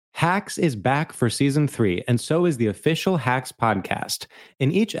Hacks is back for season 3, and so is the official Hacks podcast.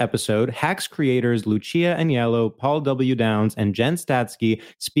 In each episode, Hacks creators Lucia Agnello, Paul W. Downs, and Jen Statsky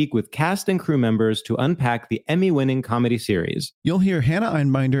speak with cast and crew members to unpack the Emmy-winning comedy series. You'll hear Hannah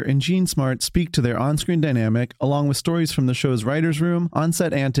Einbinder and Gene Smart speak to their on-screen dynamic, along with stories from the show's writer's room,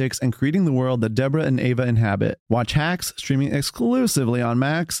 on-set antics, and creating the world that Deborah and Ava inhabit. Watch Hacks, streaming exclusively on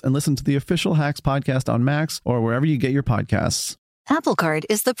Max, and listen to the official Hacks podcast on Max or wherever you get your podcasts. Apple Card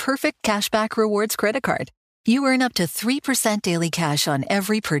is the perfect cashback rewards credit card. You earn up to 3% daily cash on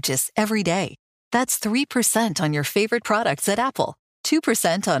every purchase every day. That's 3% on your favorite products at Apple,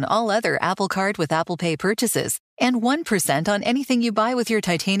 2% on all other Apple Card with Apple Pay purchases, and 1% on anything you buy with your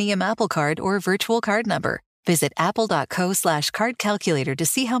titanium Apple Card or virtual card number. Visit apple.co/card calculator to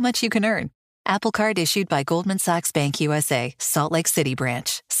see how much you can earn. Apple Card issued by Goldman Sachs Bank USA, Salt Lake City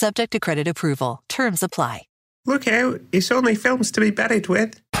branch. Subject to credit approval. Terms apply. Look out, it's only films to be buried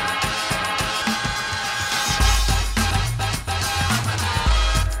with.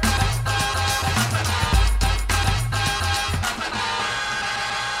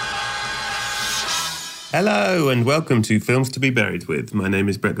 Hello and welcome to Films to be Buried With. My name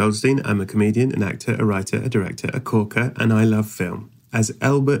is Brett Goldstein. I'm a comedian, an actor, a writer, a director, a corker, and I love film. As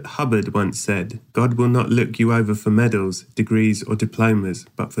Elbert Hubbard once said, God will not look you over for medals, degrees, or diplomas,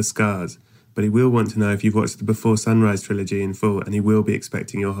 but for scars. But he will want to know if you've watched the Before Sunrise trilogy in full, and he will be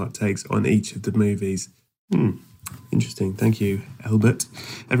expecting your hot takes on each of the movies. Interesting. Thank you, Albert.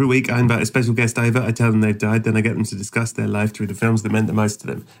 Every week I invite a special guest over. I tell them they've died, then I get them to discuss their life through the films that meant the most to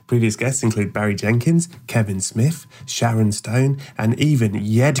them. Previous guests include Barry Jenkins, Kevin Smith, Sharon Stone, and even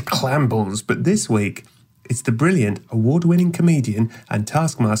Yed Clambles. But this week, it's the brilliant, award-winning comedian and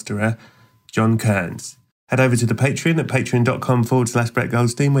taskmasterer, John Kearns. Head over to the Patreon at patreon.com/Brett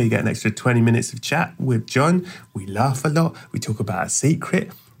Goldstein, where you get an extra 20 minutes of chat with John. We laugh a lot. We talk about a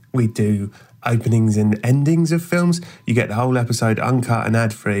secret. We do openings and endings of films. You get the whole episode uncut and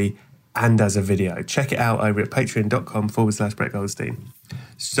ad-free and as a video. Check it out over at patreon.com/Brett Goldstein.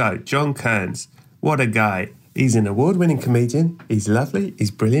 So, John Kearns, what a guy. He's an award-winning comedian. He's lovely. He's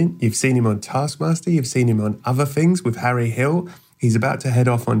brilliant. You've seen him on Taskmaster. You've seen him on other things with Harry Hill. He's about to head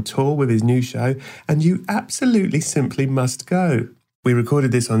off on tour with his new show, and you absolutely simply must go. We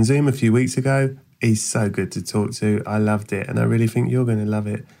recorded this on Zoom a few weeks ago. He's so good to talk to. I loved it, and I really think you're going to love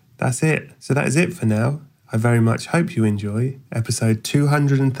it. That's it. So that is it for now. I very much hope you enjoy episode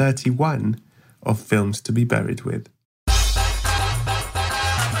 231 of Films to be Buried With.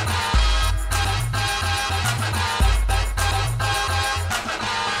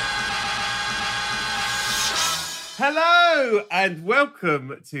 Hello and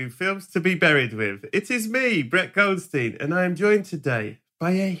welcome to Films to be Buried With. It is me, Brett Goldstein, and I am joined today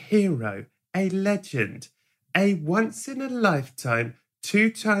by a hero, a legend, a once-in-a-lifetime,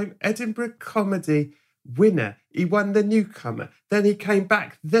 2-time Edinburgh Comedy winner. He won the Newcomer. Then he came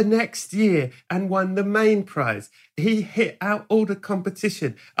back the next year and won the main prize. He hit out all the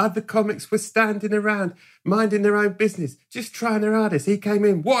competition. Other comics were standing around, minding their own business, just trying their hardest. He came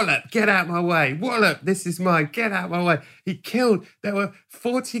in, Wallop, get out my way. Wallop, this is mine, get out my way. He killed. There were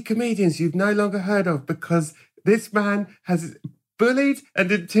 40 comedians you've no longer heard of because this man has bullied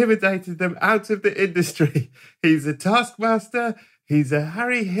and intimidated them out of the industry. He's a taskmaster. He's a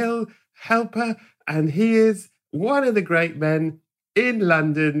Harry Hill helper, and he is one of the great men in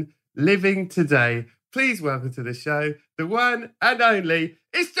London living today. Please welcome to the show, the one and only,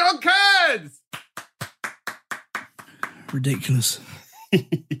 it's John Kearns! Ridiculous.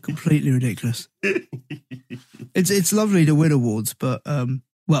 Completely ridiculous. It's lovely to win awards, but,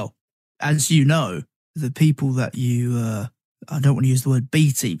 well, as you know, the people that you, I don't want to use the word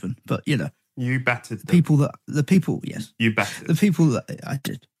beat even, but, you know, you battered them. Yes. You battered. The people that I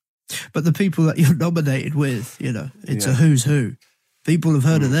did. But the people that you're nominated with, you know, it's a who's who. People have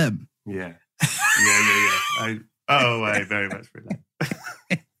heard of them. Yeah. I very much relate.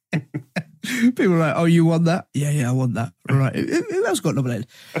 People are like, oh, you won that? Yeah, I won that. Right. Who else got nominated?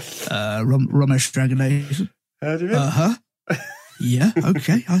 Ramesh Strangulation. Heard of it? Uh-huh. Yeah,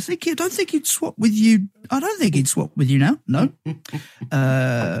 okay. I don't think he'd swap with you. I don't think he'd swap with you now. No.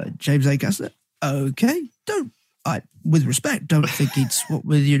 James A. Cassett. Okay. With respect, don't think he'd swap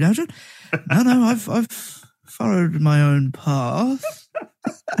with you now, John. No, I've followed my own path.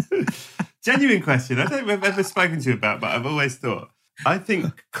 Genuine question. I don't know if I've ever spoken to you about, but I've always thought, I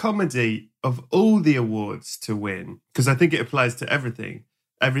think comedy of all the awards to win, because I think it applies to everything,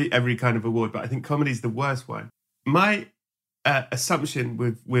 every kind of award, but I think comedy is the worst one. My assumption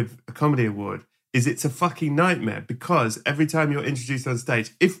with a comedy award is it's a fucking nightmare, because every time you're introduced on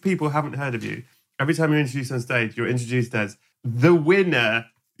stage, if people haven't heard of you, every time you're introduced on stage, you're introduced as the winner,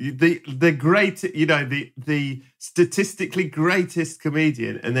 the great, the statistically greatest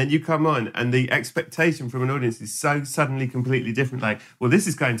comedian, and then you come on and the expectation from an audience is so suddenly completely different. Like, well, this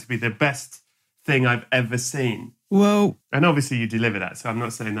is going to be the best thing I've ever seen. Well, and obviously you deliver that, so I'm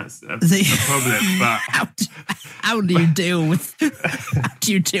not saying that's a problem. But how do you deal with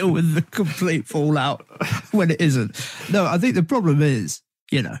the complete fallout when it isn't? No, I think the problem is,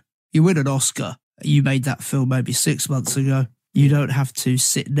 you win an Oscar. You made that film maybe 6 months ago. You don't have to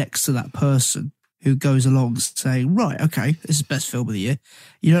sit next to that person who goes along saying, right, okay, this is the best film of the year.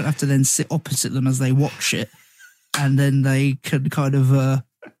 You don't have to then sit opposite them as they watch it, and then they can kind of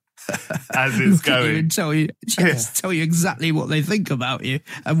as it's going and tell you exactly what they think about you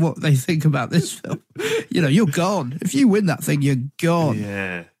and what they think about this film. You're gone. If you win that thing, you're gone.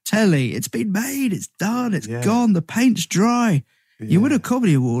 Yeah. Telly, it's been made, it's done, it's gone, the paint's dry. Yeah. You win a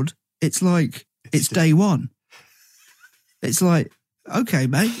comedy award, it's like it's day one. It's like, okay,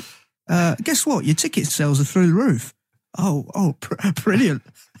 mate, guess what? Your ticket sales are through the roof. Oh, brilliant.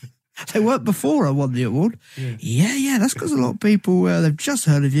 They weren't before I won the award. Yeah, that's because a lot of people, they've just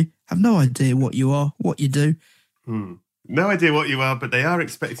heard of you, have no idea what you are, what you do. No idea what you are, but they are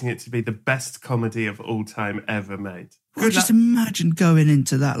expecting it to be the best comedy of all time ever made. Well, just imagine going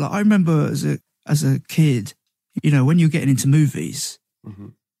into that. Like, I remember as a kid, when you're getting into movies,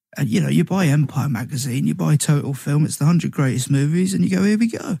 and, you buy Empire magazine, you buy Total Film, it's the 100 greatest movies, and you go, here we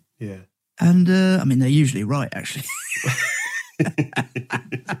go. Yeah. And, they're usually right, actually.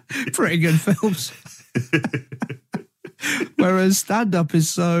 Pretty good films. Whereas stand-up is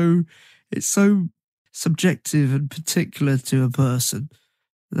so subjective and particular to a person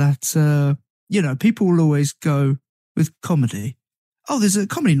that, people will always go with comedy. Oh, there's a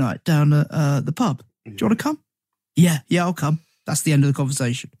comedy night down at the pub. Do you want to come? Yeah, I'll come. That's the end of the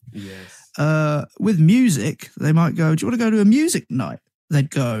conversation. Yes. With music, they might go, do you want to go to a music night?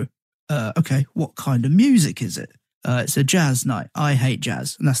 They'd go, okay, what kind of music is it? It's a jazz night. I hate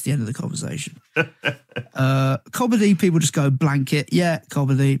jazz. And that's the end of the conversation. Comedy, people just go blanket. Yeah,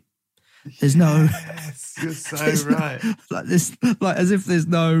 comedy. There's no... Yes, you're so right. Like as if there's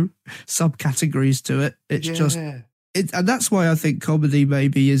no subcategories to it. It's just... And that's why I think comedy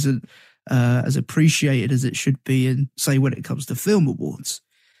maybe isn't as appreciated as it should be in, say, when it comes to film awards.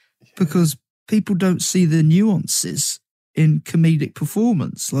 Because people don't see the nuances in comedic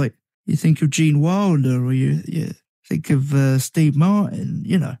performance. Like, you think of Gene Wilder or you think of Steve Martin,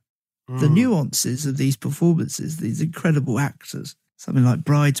 the nuances of these performances, these incredible actors. Something like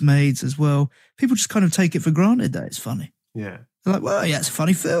Bridesmaids as well. People just kind of take it for granted that it's funny. Yeah. They're like, well, yeah, it's a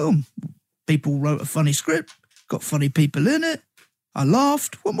funny film. People wrote a funny script, got funny people in it. I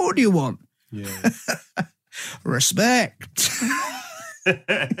laughed. What more do you want? Yeah. Respect.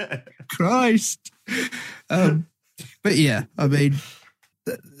 Christ. But yeah, the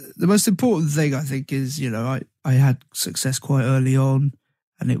most important thing I think is, I had success quite early on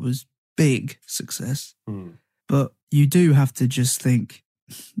and it was big success. But you do have to just think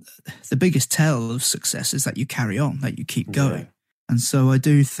the biggest tell of success is that you carry on, that you keep going. Yeah. And so I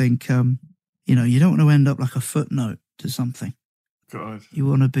do think, you don't want to end up like a footnote to something. God. You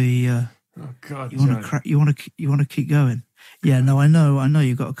want to be, oh God, you want to keep going. Yeah, no, I know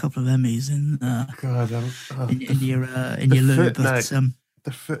you've got a couple of Emmys in your loo, but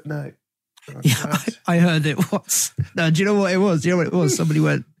the footnote. Oh, yeah, I heard it once. No, do you know what it was? It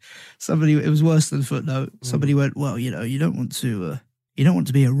was worse than footnote. Somebody went, well, you don't want to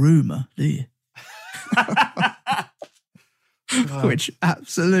be a rumour, do you? Which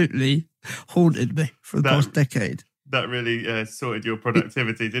absolutely haunted me for the past decade. That really sorted your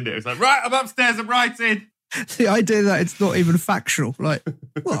productivity, didn't it? It was like, right, I'm upstairs, I'm writing. The idea that it's not even factual. Like,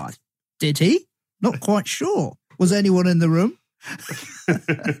 what? Did he? Not quite sure. Was anyone in the room?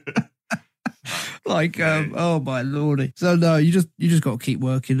 Like, oh my lordy. So no, you just got to keep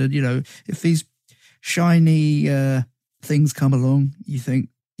working. And, if these shiny things come along, you think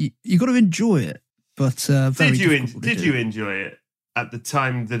you got to enjoy it. But did you enjoy it at the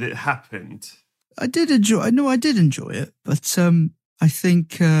time that it happened? I did enjoy it, but I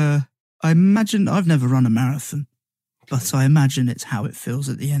think I imagine I've never run a marathon, but I imagine it's how it feels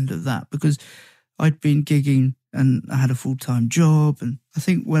at the end of that, because I'd been gigging and I had a full-time job, and I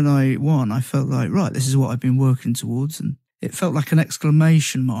think when I won, I felt like, right, this is what I've been working towards, and it felt like an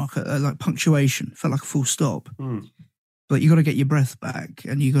exclamation mark, like punctuation. It felt like a full stop. But you got to get your breath back,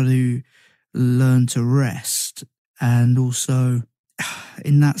 and you got to learn to rest, and also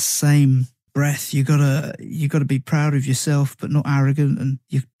in that same breath, you gotta be proud of yourself, but not arrogant, and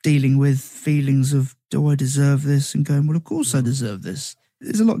you're dealing with feelings of, do I deserve this? And going, well, of course I deserve this.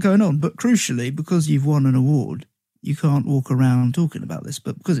 There's a lot going on, but crucially, because you've won an award, You can't walk around talking about this,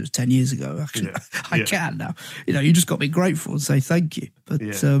 but because it was 10 years ago, I can now. You just got to be grateful and say thank you. But,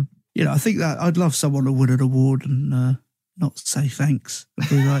 I think that I'd love someone to win an award and not say thanks. And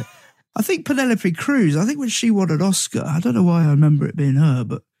be like, I think Penelope Cruz, when she won an Oscar, I don't know why I remember it being her,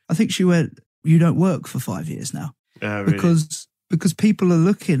 but I think she went, you don't work for 5 years now. Oh, really? Because people are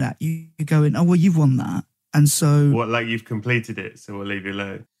looking at you going, oh, well, you've won that. And so... What, like you've completed it, so we'll leave you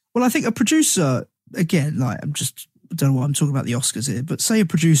alone? Well, I think a producer, again, I don't know why I'm talking about the Oscars here, but say a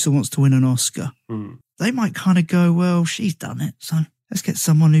producer wants to win an Oscar, they might kind of go, well, she's done it, so let's get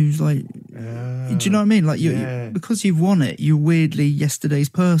someone who's like... do you know what I mean? Like, you, because you've won it, you're weirdly yesterday's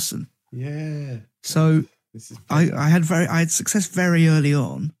person. Yeah. So I had success very early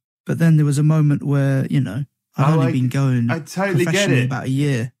on, but then there was a moment where, I'd only been going I totally get professionally it. about a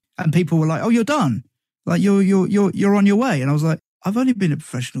year, and people were like, "Oh, you're done. Like you're on your way." And I was like, "I've only been a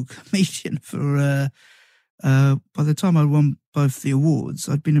professional comedian for by the time I won both the awards,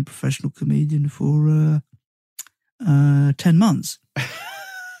 I'd been a professional comedian for 10 months."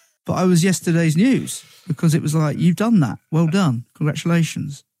 But I was yesterday's news because it was like, "You've done that. Well done.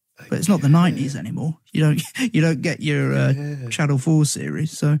 Congratulations." But it's not the 90s anymore. You don't get your Channel 4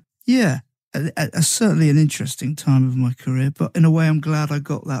 series. So yeah. Certainly an interesting time of my career, but in a way I'm glad I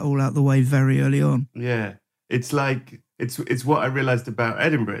got that all out the way very early on. Yeah. It's like, it's what I realised about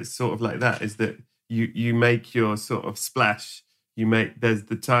Edinburgh. It's sort of like that, is that you make your sort of splash. There's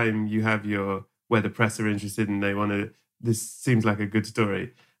the time you have where the press are interested and they want to, this seems like a good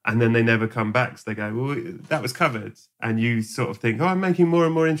story. And then they never come back. So they go, well, that was covered. And you sort of think, oh, I'm making more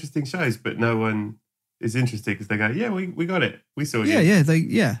and more interesting shows, but no one is interested because they go, yeah, we got it. We saw you. Yeah.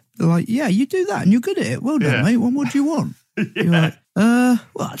 They're like, yeah, you do that and you're good at it. Well done, mate. What more do you want? You're like, well,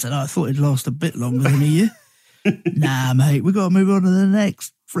 I don't know. I thought it'd last a bit longer than a year. Nah, mate, we got to move on to the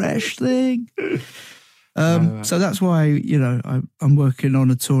next fresh thing. So that's why, I'm working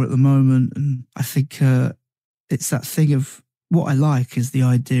on a tour at the moment. And I think it's that thing of what I like is the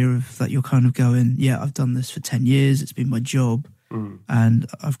idea of that you're kind of going, yeah, I've done this for 10 years. It's been my job. And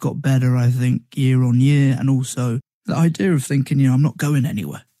I've got better, I think, year on year. And also the idea of thinking, I'm not going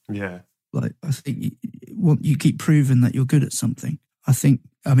anywhere. Yeah. Like, I think you keep proving that you're good at something.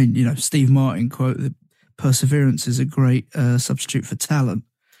 Steve Martin quote that perseverance is a great substitute for talent.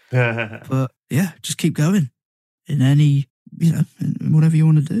 But yeah, just keep going in any, in whatever you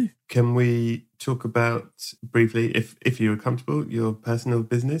want to do. Can we talk about briefly, if you're comfortable, your personal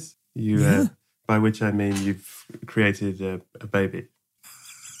business? By which I mean you've created a baby.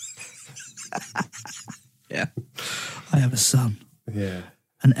 Yeah. I have a son. Yeah.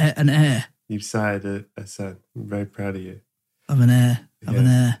 An heir. You've sired a son. I'm very proud of you. Of an heir. Of an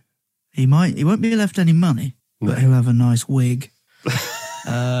heir. He won't be left any money, but he'll have a nice wig.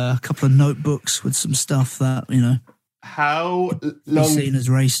 A couple of notebooks with some stuff that, How long... He's seen as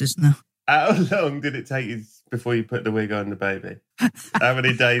racist now. How long did it take you before you put the wig on the baby? How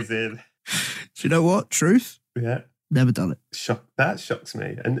many days in? Do you know what? Truth? Yeah. Never done it. That shocks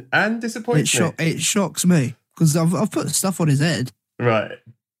me and disappoints me. It shocks me because I've put stuff on his head. Right.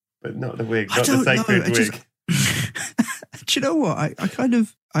 But not the wig, not the sacred wig. Do you know what?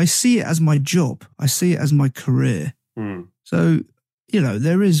 I see it as my job. I see it as my career. So,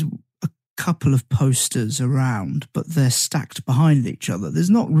 there is a couple of posters around, but they're stacked behind each other. There's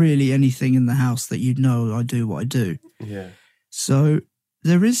not really anything in the house that I do what I do. Yeah. So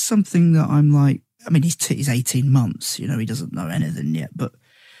there is something that I'm like, he's 18 months, he doesn't know anything yet, but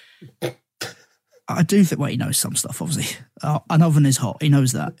I do think, he knows some stuff, obviously. An oven is hot. He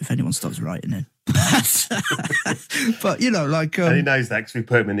knows that if anyone starts writing in. But, and he knows that because we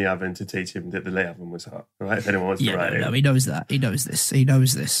put him in the oven to teach him that the oven was hot, right? If anyone wants to write in. No, he knows that. He knows this. He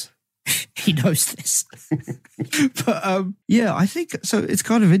knows this. But, I think, so it's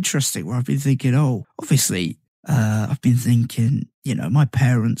kind of interesting where I've been thinking, obviously, I've been thinking, my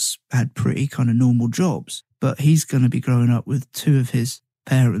parents had pretty kind of normal jobs, but he's going to be growing up with two of his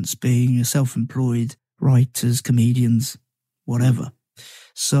parents being self-employed writers, comedians, whatever.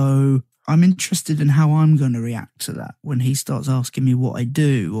 So I'm interested in how I'm going to react to that when he starts asking me what I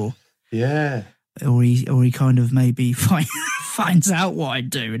do, or he kind of maybe finds out what I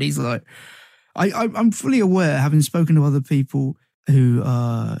do, and he's like, I'm fully aware, having spoken to other people who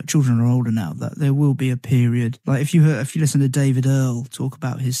children are older now, that there will be a period, like if you listen to David Earl talk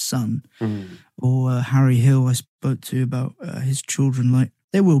about his son, or Harry Hill I spoke to about his children, like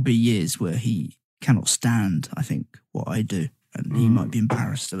there will be years where he cannot stand, I think, what I do, and he might be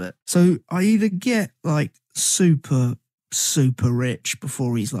embarrassed of it. So I either get like super, super rich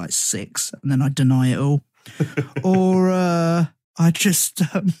before he's like 6, and then I deny it all, or I just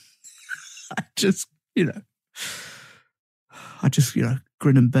I just,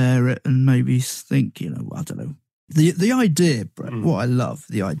 grin and bear it and maybe think, I don't know. The idea, Brett, what I love,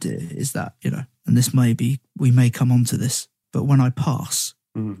 the idea is that, and this we may come on to this, but when I pass,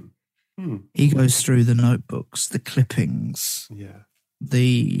 he goes through the notebooks, the clippings,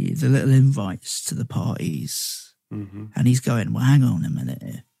 the little invites to the parties, and he's going, well, hang on a minute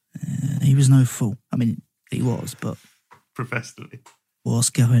here. He was no fool. I mean, he was, but professionally, what's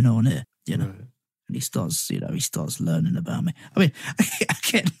going on here? Right. And he starts learning about me. I mean,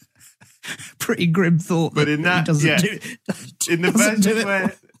 again, pretty grim thought. But in that, in the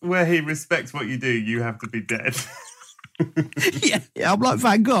version where he respects what you do, you have to be dead. I'm like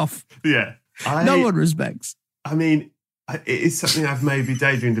Van Gogh. Yeah, no one respects. I mean, it is something I've maybe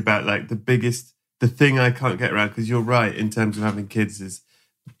daydreamed about. Like the thing I can't get around, because you're right in terms of having kids, is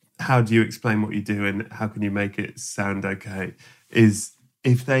how do you explain what you do and how can you make it sound okay? Is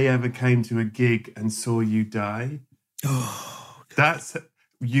if they ever came to a gig and saw you die, that's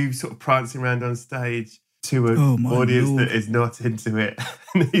you sort of prancing around on stage to an audience Lord. That is not into it.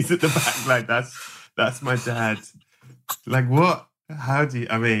 And he's at the back like, that's my dad. Like, what? How do you...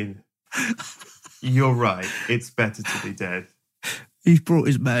 I mean, you're right. It's better to be dead. He's brought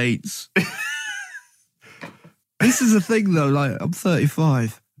his mates. This is the thing, though. Like, I'm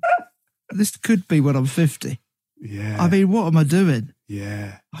 35. This could be when I'm 50. Yeah. I mean, what am I doing?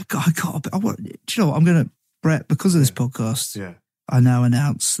 Yeah. Do you know what? I'm going to... Brett, because of this podcast, I now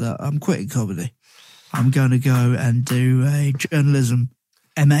announce that I'm quitting comedy. I'm going to go and do a journalism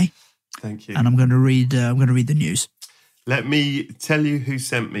MA. Thank you. And I'm going to read the news. Let me tell you who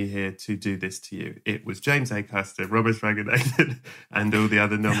sent me here to do this to you. It was James Acaster, Robert Fragonathan, and all the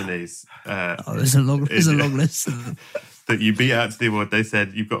other nominees. There's a long list. That you beat out to the award. They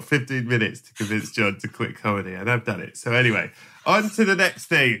said, you've got 15 minutes to convince John to quit comedy. And I've done it. So anyway, on to the next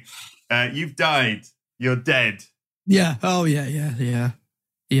thing. You've died. You're dead. Yeah. Oh, yeah.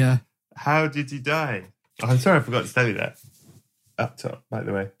 How did you die? Oh, I'm sorry, I forgot to tell you that. Up top, by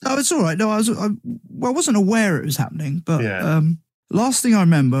the way. Oh, it's all right. No, I wasn't aware it was happening, but last thing I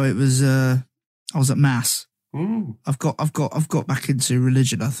remember, it was I was at mass. I've got back into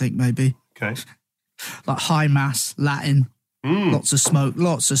religion, I think, maybe. Okay. Like high mass, Latin, lots of smoke,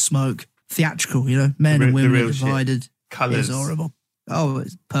 theatrical, men and women divided. Colours. It's horrible. Oh,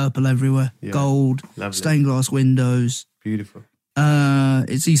 it's purple everywhere, gold, lovely. Stained glass windows. Beautiful.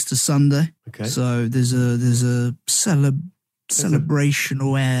 It's Easter Sunday, okay. So there's a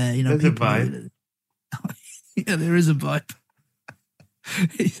celebrational air. There's a vibe. Yeah, there is a vibe.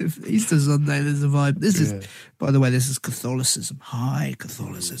 Easter Sunday, there's a vibe. This is, by the way, this is Catholicism, high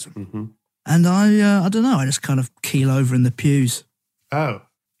Catholicism. Mm-hmm. And I don't know, I just kind of keel over in the pews. Oh.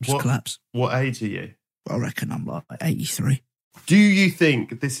 Just collapse. What age are you? I reckon I'm like 83. Do you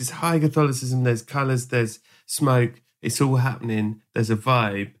think this is high Catholicism? There's colours, there's smoke, it's all happening, there's a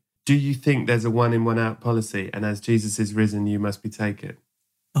vibe. Do you think there's a one in, one out policy? And as Jesus is risen, you must be taken?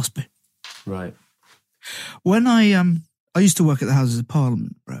 Must be. Right. When I used to work at the Houses of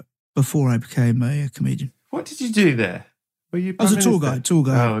Parliament, Brett, before I became a comedian. What did you do there? Were you? I was a tour guide.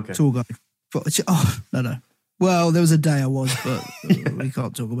 Oh, okay. Tour guide. But, no. Well, there was a day I was, but we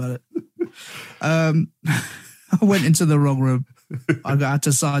can't talk about it. I went into the wrong room. I had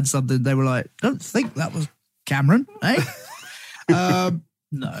to sign something. They were like, "Don't think that was Cameron, eh?"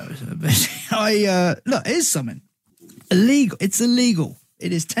 No. Look, it is something illegal. It's illegal.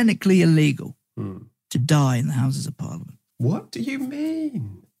 It is technically illegal to die in the Houses of Parliament. What do you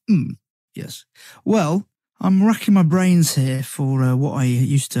mean? Yes. Well, I'm racking my brains here for what I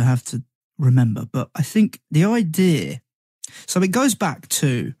used to have to remember, but I think the idea. So it goes back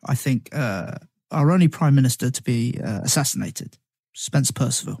to, I think, our only Prime Minister to be assassinated, Spencer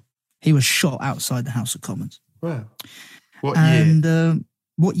Perceval. He was shot outside the House of Commons. Wow. What year? And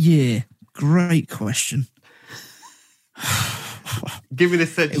what year? Great question. Give me the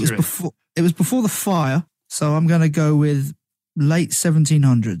century. It was before the fire, so I'm going to go with late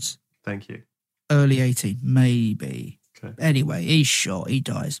 1700s. Thank you. Early 18, maybe. Okay. Anyway, he's shot. He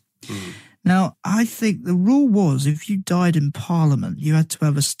dies. Now, I think the rule was if you died in Parliament, you had to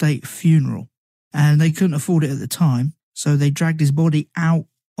have a state funeral. And they couldn't afford it at the time, so they dragged his body out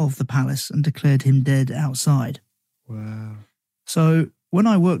of the palace and declared him dead outside. Wow. So when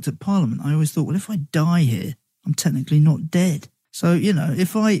I worked at Parliament, I always thought, well, if I die here, I'm technically not dead. So,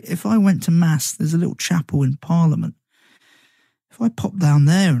 if I went to Mass, there's a little chapel in Parliament. If I popped down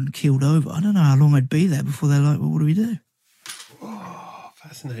there and keeled over, I don't know how long I'd be there before they're like, well, what do we do? Oh,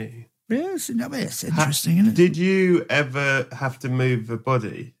 fascinating. Yeah, it's interesting, isn't it? Did you ever have to move a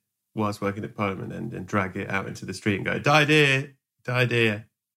body whilst working at Parliament and drag it out into the street and go, died here?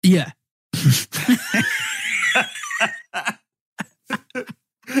 Yeah.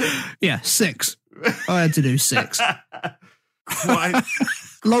 Yeah, 6. I had to do 6. Quite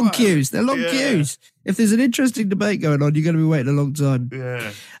Long queues. They're long queues. If there's an interesting debate going on, you're going to be waiting a long time.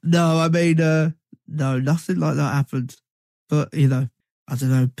 Yeah. No, I mean, no, nothing like that happened. But, you know, I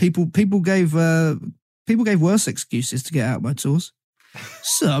don't know. People gave worse excuses to get out my tours.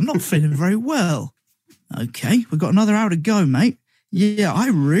 So I'm not feeling very well. Okay, we've got another hour to go, mate. Yeah, I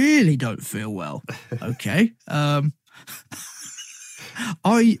really don't feel well. Okay. Right.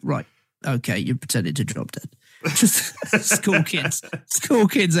 Okay, you pretended to drop dead. Just school kids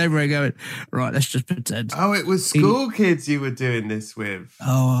everywhere going, right, let's just pretend. Oh, it was school kids you were doing this with?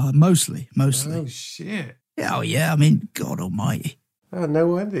 Oh, mostly. Oh, shit. Yeah, oh, yeah, I mean, God almighty. Oh, no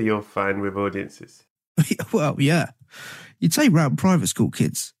wonder you're fine with audiences. Well, yeah. You take round private school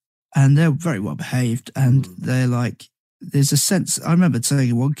kids and they're very well behaved and they're like, there's a sense. I remember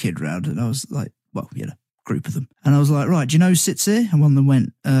taking one kid round and I was like, well, you know, group of them. And I was like, right, do you know who sits here? And one of them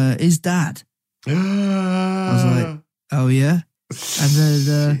went, is Dad. I was like, oh, yeah. And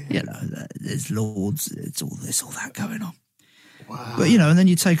then, you know, there's lords, it's all this, all that going on. Wow. But, you know, and then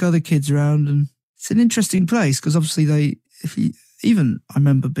you take other kids around and it's an interesting place because obviously even I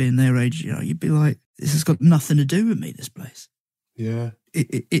remember being their age, you know, you'd be like, this has got nothing to do with me, this place. Yeah.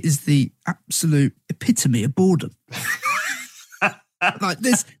 It is the absolute epitome of boredom. Like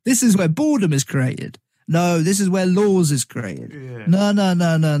this is where boredom is created. No, this is where laws is created. Yeah.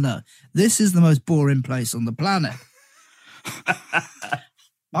 No. This is the most boring place on the planet.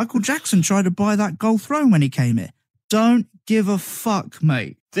 Michael Jackson tried to buy that gold throne when he came here. Don't give a fuck,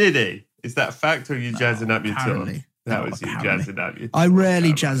 mate. Did he? Is that a fact or are you jazzing up your tour? That was you jazzing up your tour. I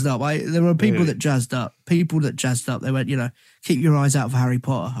rarely jazzed up. There were people that jazzed up. They went, you know, keep your eyes out for Harry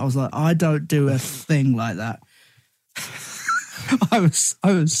Potter. I was like, I don't do a thing like that. I was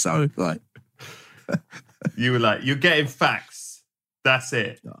so like... You were like, you're getting facts. That's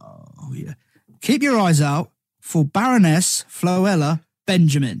it. Oh, yeah. Keep your eyes out for Baroness Floella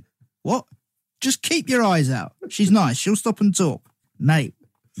Benjamin. What? Just keep your eyes out. She's nice. She'll stop and talk. Mate,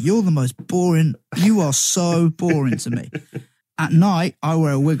 you're the most boring. You are so boring to me. At night, I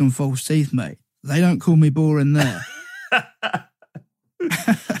wear a wig and false teeth, mate. They don't call me boring there.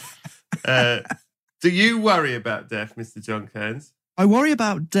 Do you worry about death, Mr. John Kearns? I worry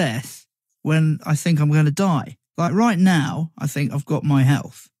about death when I think I'm going to die. Like right now, I think I've got my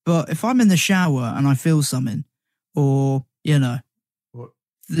health. But if I'm in the shower and I feel something, or, you know, what?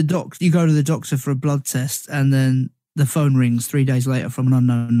 You go to the doctor for a blood test and then the phone rings 3 days later from an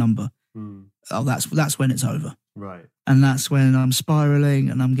unknown number. Oh, that's when it's over. Right. And that's when I'm spiraling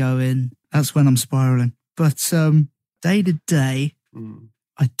and I'm going, that's when I'm spiraling. But day to day,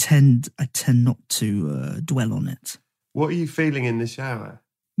 I tend not to dwell on it. What are you feeling in the shower?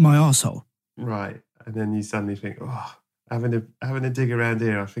 My arsehole. Right. And then you suddenly think, oh, having a dig around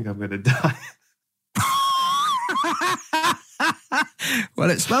here, I think I'm going to die.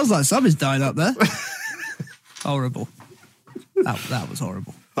 Well, it smells like something's died up there. Horrible. That was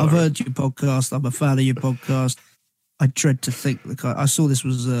horrible. I've heard your podcast. I'm a fan of your podcast. I dread to think. I saw this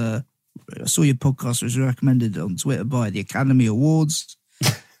was. I saw your podcast was recommended on Twitter by the Academy Awards.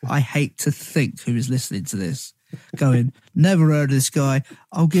 I hate to think who is listening to this. Going, never heard of this guy.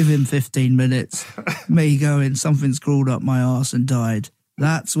 I'll give him 15 minutes. Me going, something's crawled up my arse and died.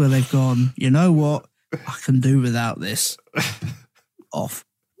 That's where they've gone. You know what? I can do without this. Off.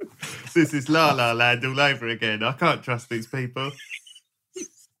 This is La La Land all over again. I can't trust these people.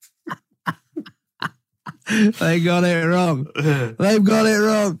 They got it wrong. They've got it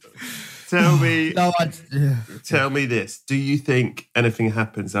wrong. Tell me this. Do you think anything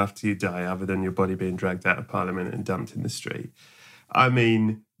happens after you die other than your body being dragged out of Parliament and dumped in the street? I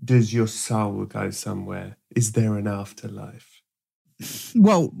mean, does your soul go somewhere? Is there an afterlife?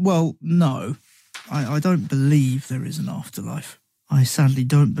 Well, no. I don't believe there is an afterlife. I sadly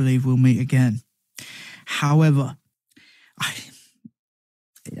don't believe we'll meet again. However,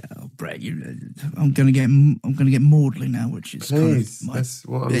 Brett, I'm going to get maudlin now, which is Please, kind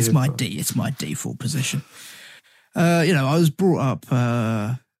of it's my default position. I was brought up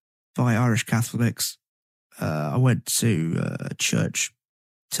by Irish Catholics. I went to church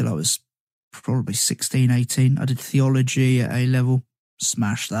till I was probably 16, 18. I did theology at A level.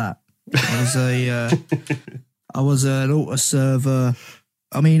 Smashed that. I was an altar server.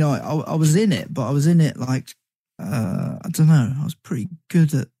 I mean, I was in it, but I was in it like, I don't know. I was pretty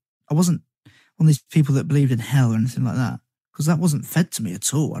good at, I wasn't one of these people that believed in hell or anything like that, because that wasn't fed to me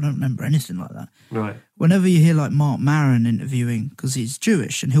at all. I don't remember anything like that. Right. Whenever you hear like Mark Maron interviewing, because he's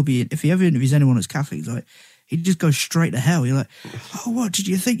Jewish, and if he ever interviews anyone that's Catholic, he's like, he just goes straight to hell. You're like, oh, what, did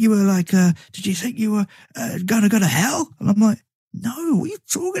you think you were going to go to hell? And I'm like, no, what are you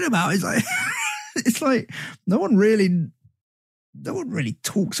talking about? It's like, it's like no one really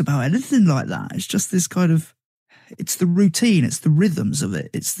talks about anything like that. It's just this kind of, it's the routine, it's the rhythms of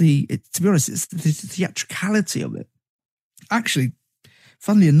it. To be honest, it's the theatricality of it. Actually,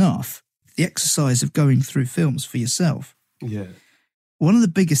 funnily enough, the exercise of going through films for yourself. Yeah. One of the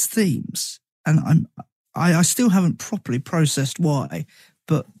biggest themes, and I still haven't properly processed why,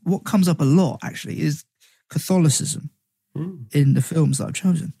 but what comes up a lot actually is Catholicism in the films that I've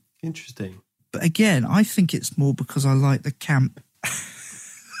chosen. Interesting. But again, I think it's more because I like the camp.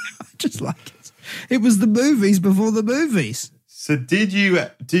 I just like it. It was the movies before the movies. So do you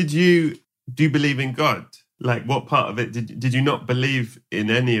believe in God? Like, what part of it did you not believe in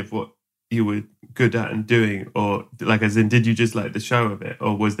any of what you were good at and doing, or like, as in, did you just like the show of it,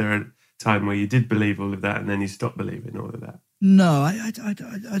 or was there a time where you did believe all of that and then you stopped believing all of that? No, I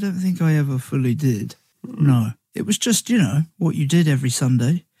don't think I ever fully did. No, it was just what you did every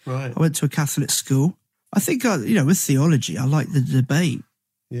Sunday. Right. I went to a Catholic school. I think with theology, I like the debate.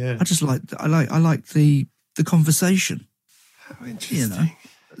 Yeah. I like the conversation. How interesting.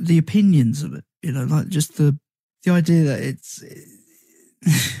 The opinions of it. Like just the idea that it's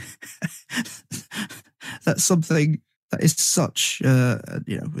that's something that is such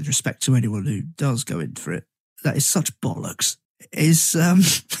with respect to anyone who does go in for it, that is such bollocks. Is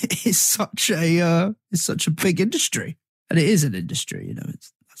such a big industry, and it is an industry.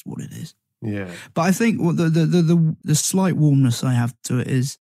 That's what it is. Yeah. But I think the slight warmness I have to it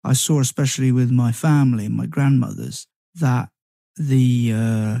is I saw, especially with my family and my grandmothers, that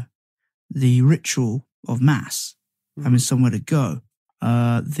the ritual of Mass, having somewhere to go,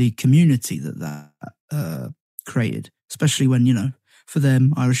 the community that created, especially when, for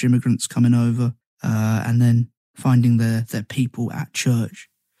them, Irish immigrants coming over and then finding their people at church.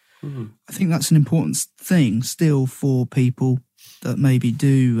 I think that's an important thing still for people that maybe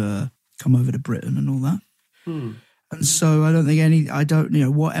do come over to Britain and all that. And so I don't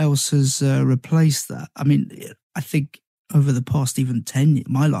think what else has replaced that. I mean, I think over the past even 10 years,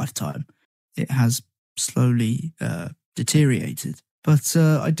 my lifetime, it has slowly deteriorated. But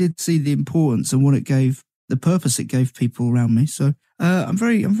I did see the importance and what it gave, the purpose it gave people around me. So I'm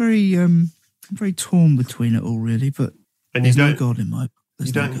very torn between it all, really. But there's no God in my.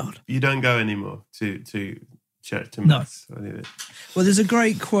 There's no God. You don't go anymore to church, to Mass. No. Well, there's a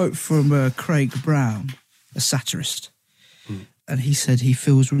great quote from Craig Brown, a satirist. And he said he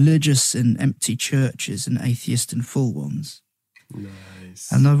feels religious in empty churches and atheist in full ones.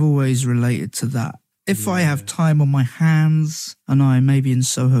 Nice. And I've always related to that. If I have time on my hands and I may be in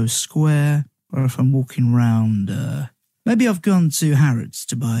Soho Square, or if I'm walking around, maybe I've gone to Harrods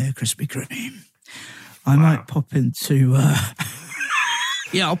to buy a Krispy Kreme. I might pop into,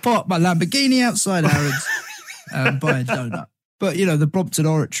 I'll park my Lamborghini outside Harrods and buy a donut. But, the Brompton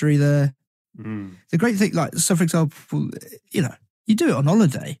Oratory there, the great thing, so for example, you do it on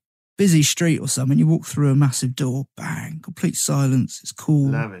holiday, busy street or something, you walk through a massive door, bang, complete silence, it's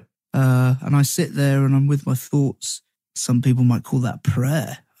cool. Love it. And I sit there and I'm with my thoughts. Some people might call that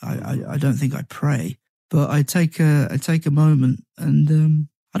prayer. I don't think I pray, but I take a moment and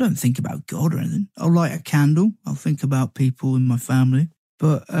I don't think about God or anything. I'll light a candle. I'll think about people in my family.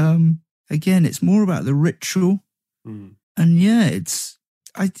 But again, it's more about the ritual. And I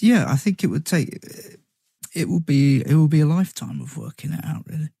think it will be a lifetime of working it out,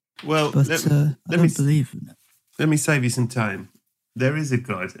 really. Well, but I don't believe in it. Let me save you some time. There is a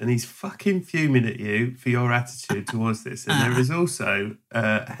God, and he's fucking fuming at you for your attitude towards this. And there is also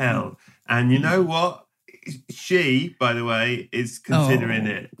hell. And you know what? She, by the way, is considering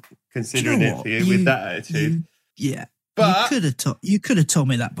it for you with that attitude. But you could have told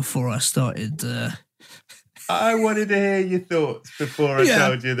me that before I started. I wanted to hear your thoughts before I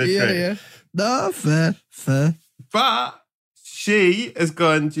told you the truth. Yeah. No, fair. But she has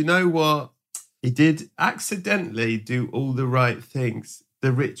gone, do you know what? He did accidentally do all the right things.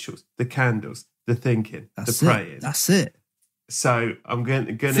 The rituals, the candles, the thinking, the praying. That's it. So I'm going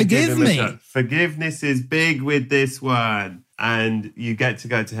to give him a shot. Forgiveness is big with this one. And you get to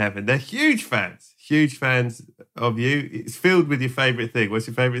go to heaven. They're huge fans of you. It's filled with your favourite thing. What's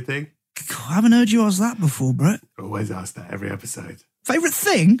your favourite thing? I haven't heard you ask that before, Brett. Always ask that every episode. Favourite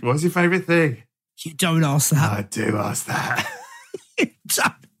thing? What's your favourite thing? You don't ask that. I do ask that.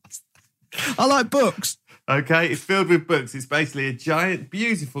 I like books. Okay, it's filled with books. It's basically a giant,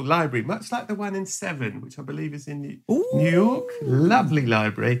 beautiful library, much like the one in Seven, which I believe is in New York. Lovely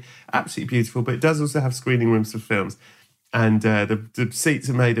library, absolutely beautiful, but it does also have screening rooms for films. And the seats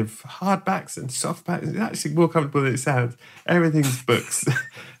are made of hardbacks and softbacks. It's actually more comfortable than it sounds. Everything's books.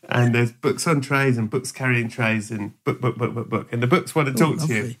 And there's books on trays and books carrying trays and book. And the books want to talk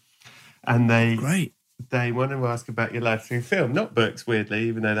to you. And they want to ask about your life through film. Not books, weirdly,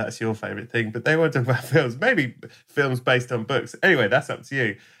 even though that's your favourite thing. But they want to talk about films, maybe films based on books. Anyway, that's up to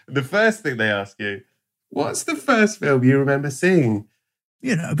you. The first thing they ask you, what's the first film you remember seeing?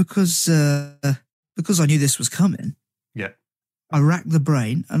 You know, because I knew this was coming. Yeah. I racked the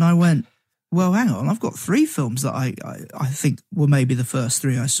brain and I went, well, hang on, I've got 3 films that I think were maybe the first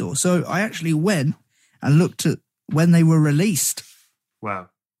 3 I saw. So I actually went and looked at when they were released. Wow.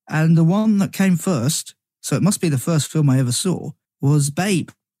 And the one that came first, so it must be the first film I ever saw, was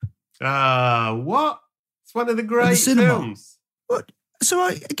Babe. What? It's one of the great films. What? So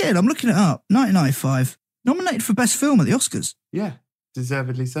I'm looking it up. 1995, nominated for Best Film at the Oscars. Yeah,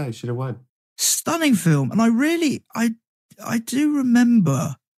 deservedly so. Should have won. Stunning film. And I do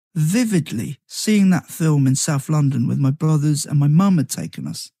remember vividly seeing that film in South London with my brothers, and my mum had taken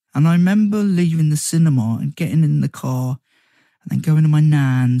us. And I remember leaving the cinema and getting in the car and then going to my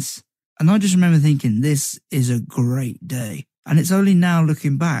nan's. And I just remember thinking, this is a great day. And it's only now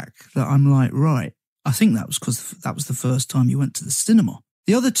looking back that I'm like, right, I think that was because that was the first time you went to the cinema.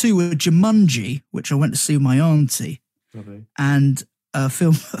 The other 2 were Jumanji, which I went to see with my auntie, and a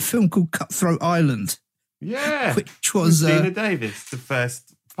film called Cutthroat Island. Yeah. Which was Gina Davis, the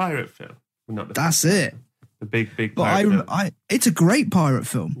first pirate film. Well, not the that's it. The big pirate film. It's a great pirate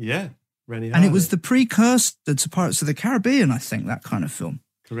film. Yeah. And it was the precursor to Pirates of the Caribbean, I think, that kind of film.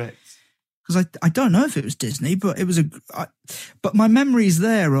 Correct. Because I don't know if it was Disney, but it was but my memories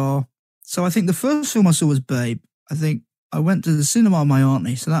there are, so I think the first film I saw was Babe. I think I went to the cinema with my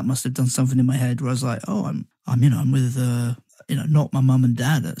auntie, so that must have done something in my head where I was like, oh, I'm with, not my mum and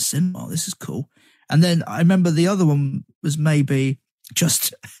dad at the cinema. This is cool. And then I remember the other one was maybe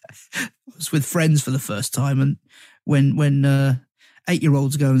just, I was with friends for the first time. And when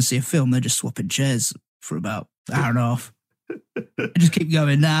 8-year-olds go and see a film, they're just swapping chairs for about an hour and a half. I just keep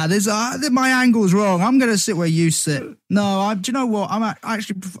going, my angle's wrong. I'm going to sit where you sit. No, do you know what?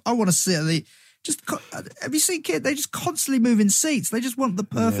 I want to sit at have you seen kids? They just constantly moving seats. They just want the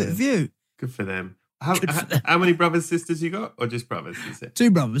perfect view. Good for them. How many brothers, sisters you got? Or just brothers, is it?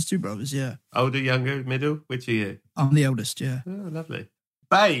 2 brothers, yeah. Older, younger, middle? Which are you? I'm the eldest, yeah. Oh, lovely.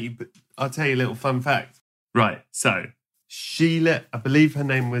 Babe, I'll tell you a little fun fact. Right, so Sheila, I believe her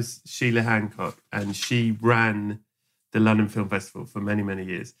name was Sheila Hancock, and she ran the London Film Festival for many, many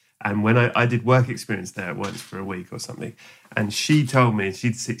years. And when I did work experience there once for a week or something, and she told me,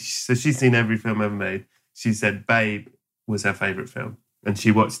 she's seen every film ever made. She said Babe was her favourite film. And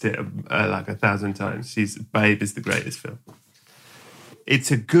she watched it like 1,000 times. Babe is the greatest film. It's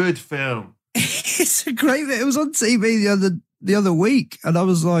a good film. It's a great film. It was on TV the other week. And I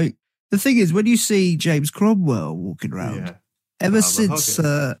was like, the thing is, when you see James Cromwell walking around, ever since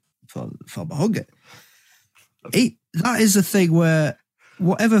Farmer Hoggett, that is a thing where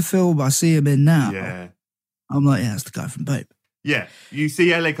whatever film I see him in now, I'm like, that's the guy from Babe. Yeah. You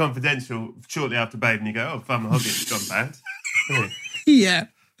see LA Confidential shortly after Babe and you go, oh, Farmer Hoggett's gone bad. Yeah.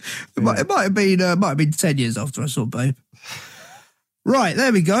 It might have been 10 years after I saw Babe. Right,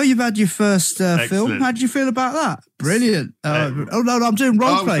 there we go. You've had your first film. How did you feel about that? Brilliant. No, I'm doing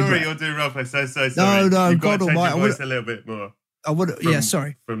role play. Oh, sorry, you're doing role play. So sorry. No, You've got God to change almighty. your voice a little bit more. I would. Yeah,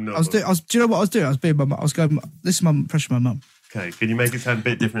 sorry. From normal. do you know what I was doing? I was being my mum. I was going, this is my impression of my mum. Okay, can you make it sound a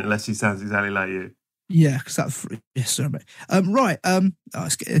bit different unless she sounds exactly like you? Yeah, because that's... Yeah, sorry, mate. Right,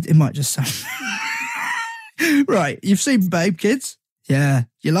 it might just sound... Right, you've seen Babe, kids? Yeah.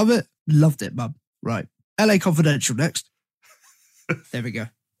 You love it? Loved it, mum. Right. LA Confidential next. There we go.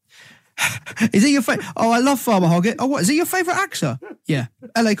 Is he your favourite? Oh, I love Farmer Hoggett. Oh, what? Is he your favourite actor? Yeah.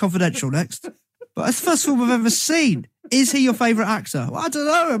 LA Confidential next. But that's the first film I've ever seen. Is he your favourite actor? Well, I don't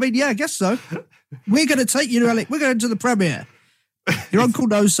know. I mean, yeah, I guess so. We're going to take you to LA. We're going to the premiere. Your uncle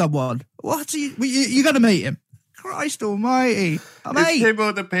knows someone. What? You're going to meet him? Christ almighty. It's him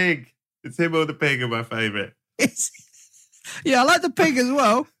or the pig. It's him or the pig are my favourite. Yeah, I like the pig as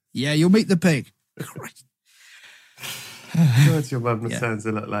well. Yeah, you'll meet the pig. Christ. God, your mum sounds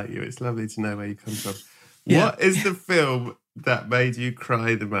a lot like you. It's lovely to know where you come from. Yeah. What is the film that made you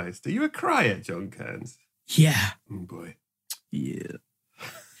cry the most? Are you a crier, John Kearns? Yeah. Oh, boy. Yeah.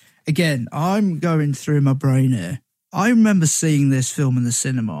 Again, I'm going through my brain here. I remember seeing this film in the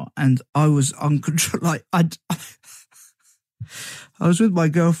cinema and I was uncontrolled. Like, I was with my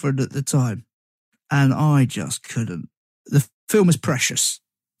girlfriend at the time and I just couldn't. The film is precious.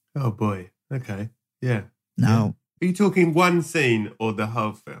 Oh, boy. Okay. Yeah. Now, are you talking one scene or the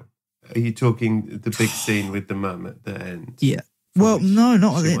whole film? Are you talking the big scene with the mum at the end? Yeah. Well, no,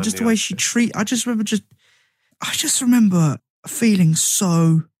 not it. Just the way she treated. I just remember feeling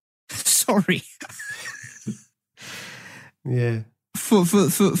so Sorry. Yeah. For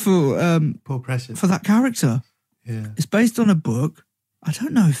Poor Precious. for that character. Yeah. It's based on a book. I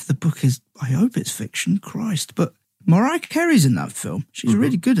don't know if the book is, I hope it's fiction, Christ, but Mariah Carey's in that film. She's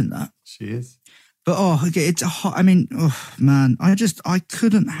really good in that. She is. But okay, it's I mean, oh man, I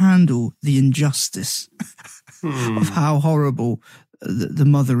couldn't handle the injustice of how horrible the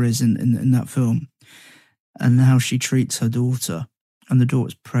mother is in that film, and how she treats her daughter, and the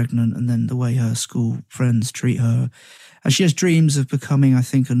daughter's pregnant, and then the way her school friends treat her. And she has dreams of becoming, I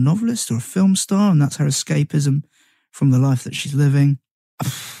think, a novelist or a film star, and that's her escapism from the life that she's living.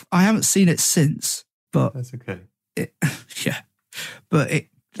 I haven't seen it since, but that's okay.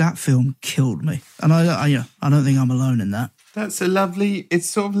 That film killed me, and I don't think I'm alone in that. That's it's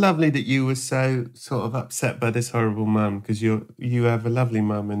sort of lovely that you were so sort of upset by this horrible mum, because you have a lovely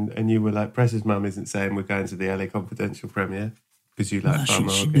mum, and you were like, Precious mum isn't saying we're going to the LA Confidential premiere because you like Farmer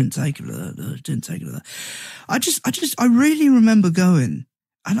she didn't take it to that. No, didn't take it to that. I really remember going,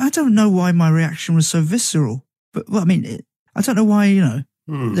 and I don't know why my reaction was so visceral, but well, I mean, I don't know why,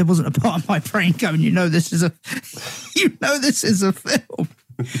 there wasn't a part of my brain going, this is a film.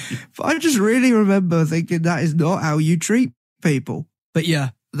 But I just really remember thinking that is not how you treat people. But yeah,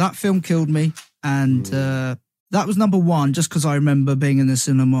 that film killed me. And that was number one, just because I remember being in the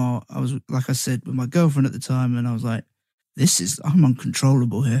cinema. I was, like I said, with my girlfriend at the time, and I was like, I'm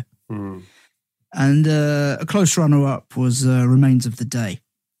uncontrollable here. And a close runner-up was Remains of the Day.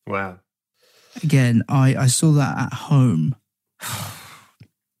 Wow. Again, I saw that at home.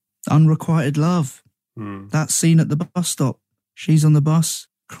 Unrequited love. That scene at the bus stop. She's on the bus,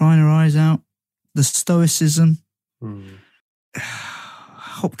 crying her eyes out. The stoicism.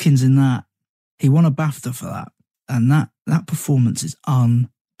 Hopkins in that. He won a BAFTA for that. And that performance is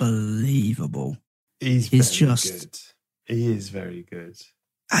unbelievable. He is very good.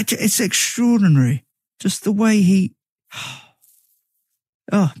 It's extraordinary. Just the way he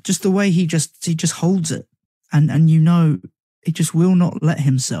just holds it. And he just will not let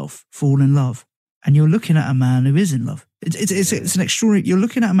himself fall in love. And you're looking at a man who is in love. It's an extraordinary. You're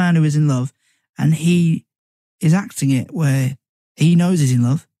looking at a man who is in love, and he is acting it where he knows he's in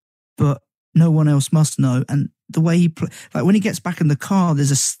love, but no one else must know. And the way he like when he gets back in the car, there's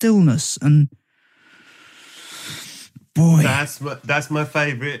a stillness, and boy, that's my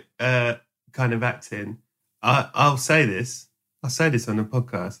favourite kind of acting. I'll say this on a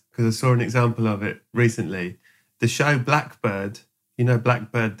podcast because I saw an example of it recently. The show Blackbird,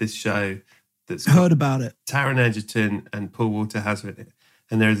 Blackbird, this show that's heard about it. Taron Egerton and Paul Walter Hauser in it.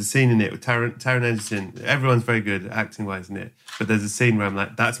 And there is a scene in it with Taron Egerton. Everyone's very good acting-wise in it. But there's a scene where I'm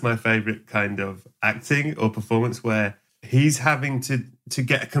like, that's my favourite kind of acting or performance, where he's having to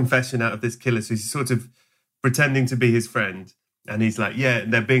get a confession out of this killer. So he's sort of pretending to be his friend. And he's like, yeah,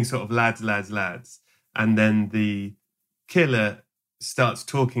 they're being sort of lads. And then the killer starts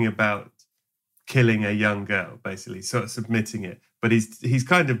talking about killing a young girl, basically, sort of submitting it. But he's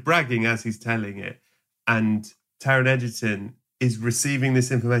kind of bragging as he's telling it. And Taron Egerton is receiving this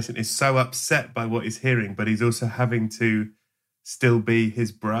information, is so upset by what he's hearing, but he's also having to still be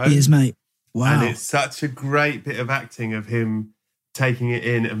his bro. He is, mate. Wow. And it's such a great bit of acting of him taking it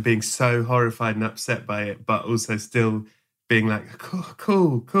in and being so horrified and upset by it, but also still being like,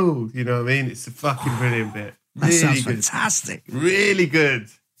 cool. You know what I mean? It's a fucking brilliant bit. That really sounds fantastic. Really good.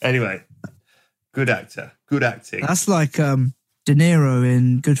 Anyway, good actor. Good acting. That's like De Niro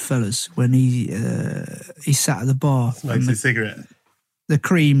in Goodfellas when he sat at the bar. Smokes a cigarette. The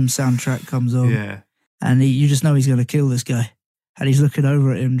Cream soundtrack comes on. Yeah. And you just know he's going to kill this guy. And he's looking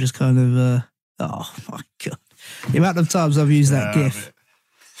over at him just kind of, oh my God. The amount of times I've used that gif.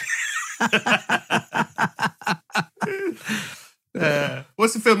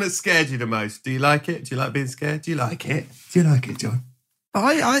 What's the film that scared you the most? Do you like it? Do you like being scared? Do you like it? Do you like it, John?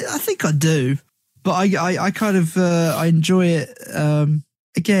 I think I do. But I kind of I enjoy it.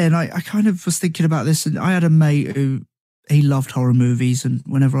 Again, I kind of was thinking about this, and I had a mate who he loved horror movies, and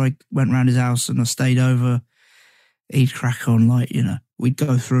whenever I went round his house and I stayed over, he'd crack on we'd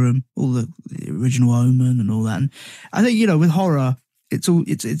go through them, all the original Omen and all that. And I think with horror,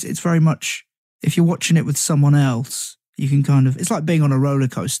 it's very much, if you're watching it with someone else, you can kind of, it's like being on a roller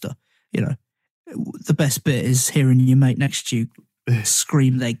coaster. The best bit is hearing your mate next to you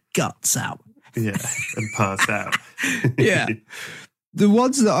scream their guts out. Yeah, and pass out. Yeah. The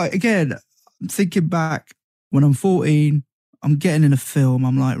ones that I'm thinking back when I'm 14, I'm getting in a film,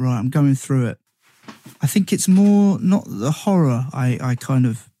 I'm like, right, I'm going through it. I think it's more not the horror.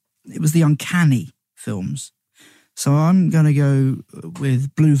 It was the uncanny films. So I'm going to go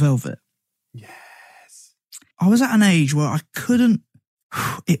with Blue Velvet. Yes. I was at an age where I couldn't,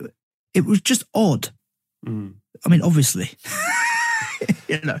 it was just odd. Mm. I mean, obviously,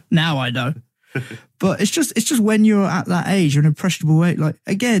 now I know. But it's just when you're at that age, you're an impressionable age. Like,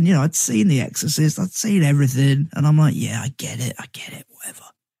 again, I'd seen The Exorcist, I'd seen everything, and I'm like, yeah, I get it, whatever.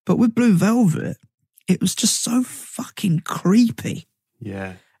 But with Blue Velvet, it was just so fucking creepy.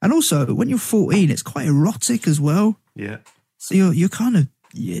 Yeah. And also, when you're 14, it's quite erotic as well. Yeah. So you're kind of,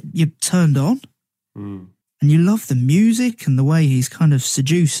 you're turned on. Mm. And you love the music and the way he's kind of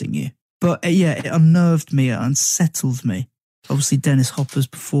seducing you. But it unnerved me, it unsettled me. Obviously, Dennis Hopper's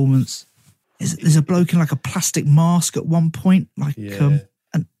performance. There's a bloke in like a plastic mask at one point. And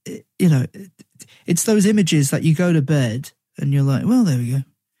it's those images that you go to bed and you're like, well, there we go.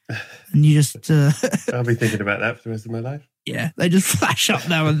 And you just... I'll be thinking about that for the rest of my life. Yeah, they just flash up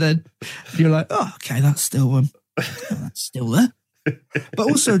now and then. And you're like, oh, okay, that's still there.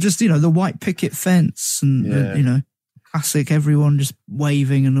 But also just, the white picket fence and, classic, everyone just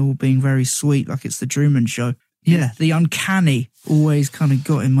waving and all being very sweet like it's the Truman Show. Yeah, the uncanny always kind of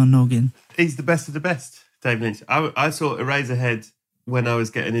got in my noggin. He's the best of the best, David Lynch. I saw Eraserhead when I was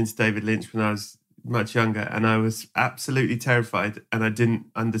getting into David Lynch when I was much younger, and I was absolutely terrified and I didn't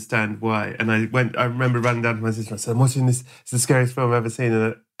understand why. And I remember running down to my sister and I said, I'm watching this, it's the scariest film I've ever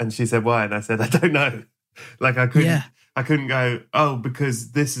seen. And she said, why? And I said, I don't know. Like I couldn't go, oh,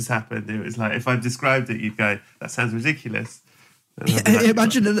 because this has happened. It was like, if I described it, you'd go, that sounds ridiculous. Yeah, like,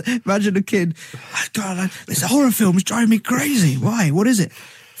 imagine a kid, oh, God, this horror film is driving me crazy. Why? What is it?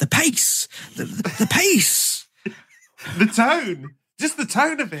 The pace. The pace. The tone. Just the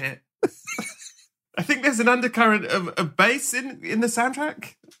tone of it. I think there's an undercurrent of bass in the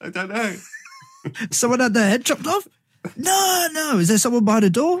soundtrack. I don't know. Someone had their head chopped off? No. Is there someone behind a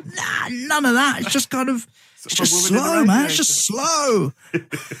door? Nah, none of that. It's just kind of... It's just slow, man. It's just slow.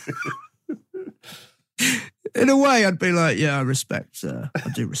 In a way, I'd be like, yeah, I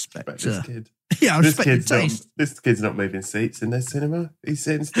do respect this kid. Yeah, I respect your taste. This kid's not moving seats in their cinema. He's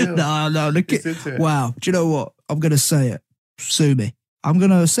sitting still. No, the kid. Wow. Do you know what? I'm going to say it. Sue me. I'm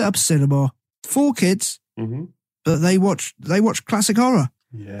going to set up a cinema. 4 kids, but they watch classic horror.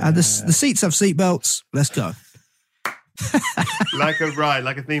 Yeah. And the seats have seat belts. Let's go. like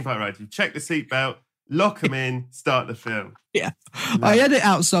a theme park ride. You check the seat belt, lock them in, start the film. Yeah. I edit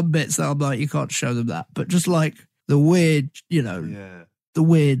out some bits that I'm like, you can't show them that. But just like the weird, the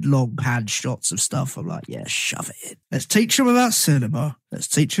weird long hand shots of stuff, I'm like, yeah, shove it in. Let's teach them about cinema. Let's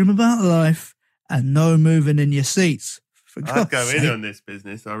teach them about life and no moving in your seats. I'd go in on this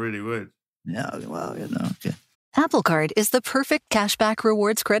business. I really would. Yeah, well, okay. Apple Card is the perfect cashback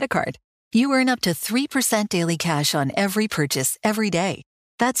rewards credit card. You earn up to 3% daily cash on every purchase every day.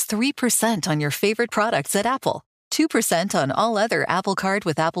 That's 3% on your favorite products at Apple, 2% on all other Apple Card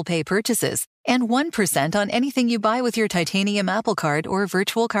with Apple Pay purchases, and 1% on anything you buy with your titanium Apple Card or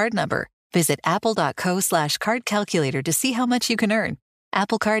virtual card number. Visit apple.co/card calculator to see how much you can earn.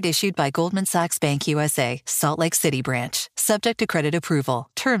 Apple Card issued by Goldman Sachs Bank USA, Salt Lake City branch. Subject to credit approval.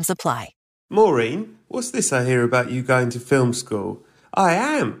 Terms apply. Maureen, what's this I hear about you going to film school? I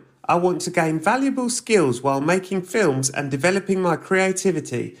am. I want to gain valuable skills while making films and developing my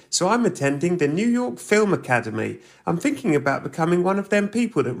creativity, so I'm attending the New York Film Academy. I'm thinking about becoming one of them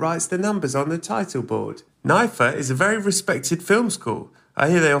people that writes the numbers on the title board. NYFA is a very respected film school. I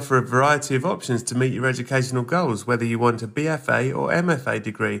hear they offer a variety of options to meet your educational goals, whether you want a BFA or MFA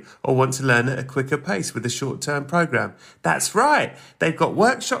degree or want to learn at a quicker pace with a short-term programme. That's right! They've got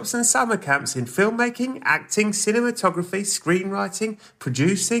workshops and summer camps in filmmaking, acting, cinematography, screenwriting,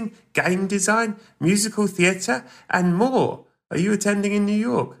 producing, game design, musical theatre and more. Are you attending in New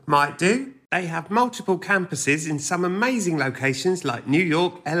York? Might do. They have multiple campuses in some amazing locations like New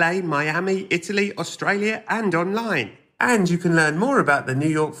York, LA, Miami, Italy, Australia and online. And you can learn more about the New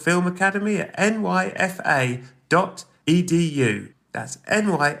York Film Academy at nyfa.edu. That's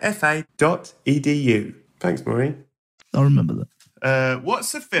nyfa.edu. Thanks, Maureen. I remember that.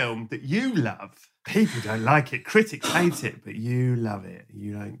 What's a film that you love? People don't like it. Critics hate it, but you love it.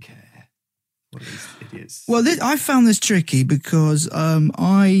 You don't care. What are these idiots? Well, I found this tricky because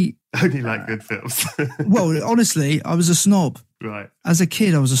I... only like good films. Well, honestly, I was a snob. Right. As a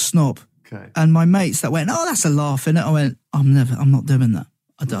kid, I was a snob. Okay. And my mates that went, oh, that's a laugh in it. I went, I'm not doing that.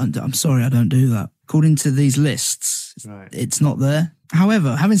 I'm sorry, I don't do that. According to these lists, It's not there.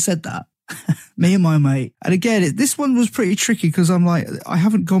 However, having said that, me and my mate, and again, this one was pretty tricky because I'm like, I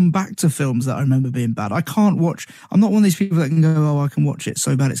haven't gone back to films that I remember being bad. I can't watch, I'm not one of these people that can go, oh, I can watch it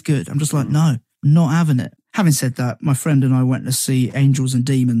so bad it's good. I'm just like, no, not having it. Having said that, my friend and I went to see Angels and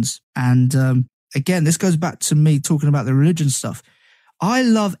Demons. And again, this goes back to me talking about the religion stuff. I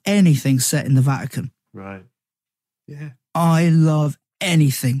love anything set in the Vatican. Right. Yeah. I love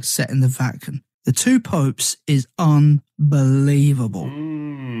anything set in the Vatican. The Two Popes is unbelievable.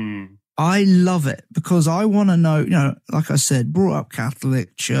 I love it because I want to know, like I said, brought up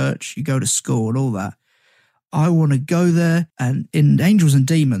Catholic church, you go to school and all that. I want to go there, and in Angels and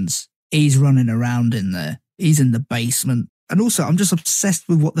Demons, he's running around in there. He's in the basement. And also, I'm just obsessed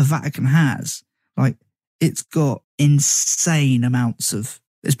with what the Vatican has. Like, it's got insane amounts of...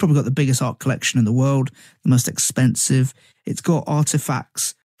 It's probably got the biggest art collection in the world, the most expensive. It's got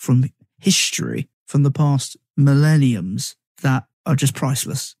artifacts from history, from the past millenniums, that are just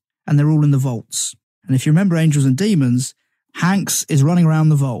priceless. And they're all in the vaults. And if you remember Angels and Demons, Hanks is running around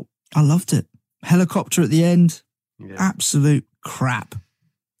the vault. I loved it. Helicopter at the end. Yeah. Absolute crap.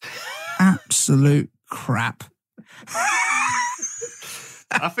 Absolute crap.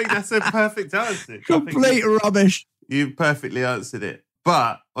 I think that's a perfect answer. Complete rubbish. You perfectly answered it.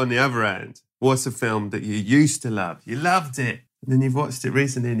 But on the other hand, what's a film that you used to love? You loved it. And then you've watched it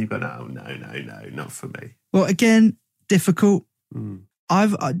recently and you've gone, oh, no, not for me. Well, again, difficult.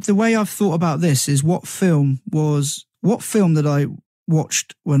 The way I've thought about this is what film that I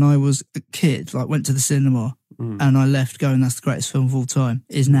watched when I was a kid, like went to the cinema and I left going, that's the greatest film of all time,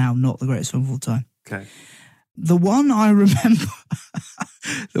 is now not the greatest film of all time. Okay. The one I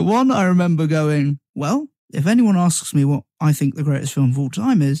remember going, well, if anyone asks me what I think the greatest film of all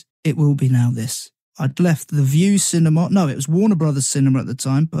time is, it will be now this. I'd left the View Cinema. No, it was Warner Brothers Cinema at the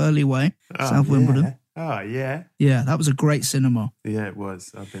time, Purley Way, South Wimbledon. Oh, yeah. Yeah, that was a great cinema. Yeah, it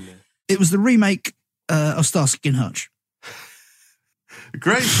was. I've been there. It was the remake of Starsky and Hutch.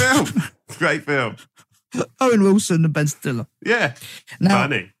 Great film. Great film. Owen Wilson and Ben Stiller. Yeah. Now,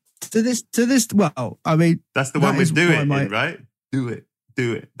 funny. To this, well, I mean... That's the one with Do It in, right? Do It.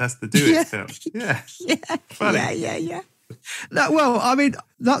 That's the Do It film. Yeah. Funny. Yeah. No, well, I mean,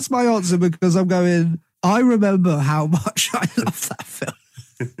 that's my answer because I'm going, I remember how much I love that film.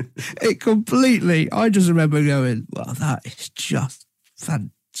 I just remember going, well, that is just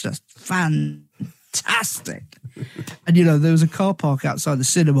fantastic. And, there was a car park outside the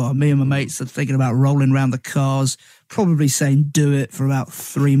cinema and me and my mates are thinking about rolling around the cars, probably saying do it for about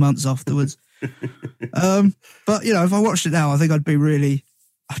 3 months afterwards. But, if I watched it now, I think I'd be really...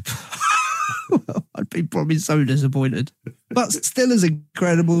 I'd be probably so disappointed. But still is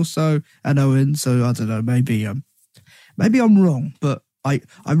incredible, and Owen, so I don't know, maybe I'm wrong, but I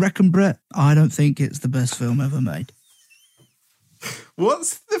reckon, Brett, I don't think it's the best film ever made.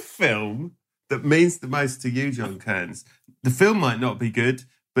 What's the film that means the most to you, John Kearns? The film might not be good,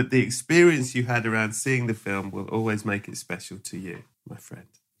 but the experience you had around seeing the film will always make it special to you, my friend.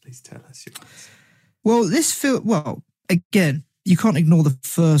 Please tell us your answer. Well, this film, again, you can't ignore the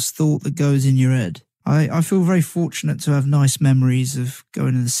first thought that goes in your head. I feel very fortunate to have nice memories of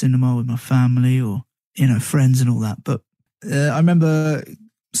going to the cinema with my family or, friends and all that. But I remember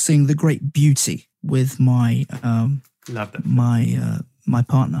seeing The Great Beauty with my my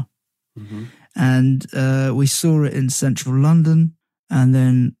partner. Mm-hmm. And we saw it in central London. And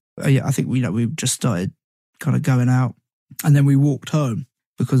then, I think we just started kind of going out. And then we walked home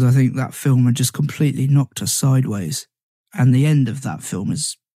because I think that film had just completely knocked us sideways. And the end of that film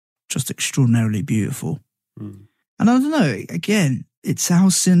is just extraordinarily beautiful. And I don't know, again, it's how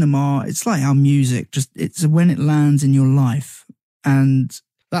cinema, it's like how music, it's when it lands in your life. And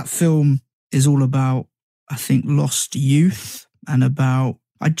that film is all about, I think, lost youth and about,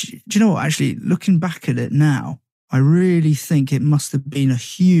 do you know what, actually, looking back at it now, I really think it must have been a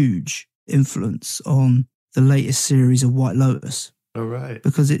huge influence on the latest series of White Lotus. Oh, right.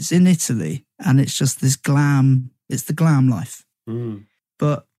 Because it's in Italy and it's just this glam. It's the glam life.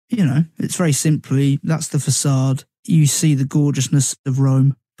 But, it's very simply, that's the facade. You see the gorgeousness of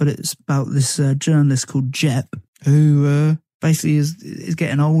Rome, but it's about this journalist called Jep who basically is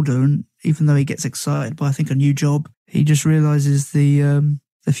getting older. And even though he gets excited by, I think, a new job, he just realizes the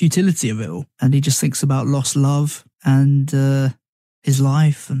futility of it all. And he just thinks about lost love and his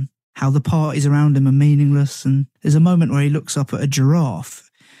life and how the parties around him are meaningless. And there's a moment where he looks up at a giraffe.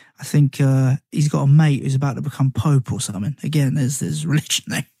 I think he's got a mate who's about to become Pope or something. Again, there's religion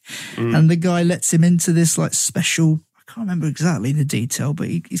there. And the guy lets him into this special, I can't remember exactly the detail, but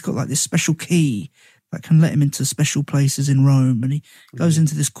he's got this special key that can let him into special places in Rome. And he goes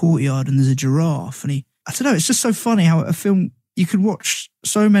into this courtyard and there's a giraffe. And I don't know, it's just so funny how a film, you could watch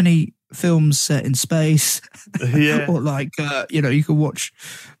so many films set in space. Yeah. Or you could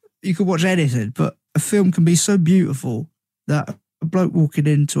watch anything, but a film can be so beautiful that a bloke walking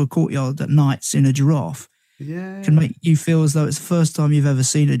into a courtyard at night seeing a giraffe can make you feel as though it's the first time you've ever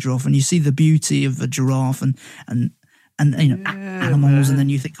seen a giraffe, and you see the beauty of a giraffe and animals, and then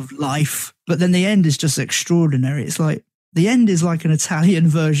you think of life. But then the end is just extraordinary. It's like the end is like an Italian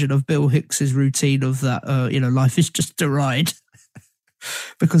version of Bill Hicks's routine of that, life is just a ride.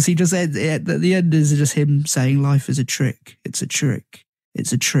 Because he just ends, the end is just him saying life is a trick. It's a trick.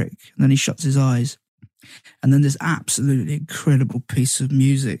 It's a trick. And then he shuts his eyes. And then this absolutely incredible piece of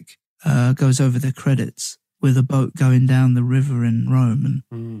music goes over the credits with a boat going down the river in Rome.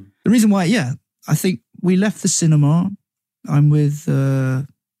 And the reason why, I think we left the cinema. I'm with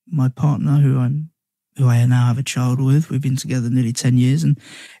my partner who I now have a child with. We've been together nearly 10 years. And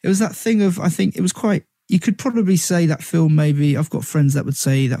it was that thing of, I think it was quite, you could probably say that film maybe, I've got friends that would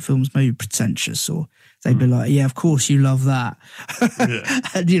say that film's maybe pretentious, or they'd be like, yeah, of course you love that.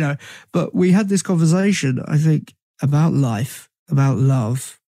 And, but we had this conversation, I think, about life, about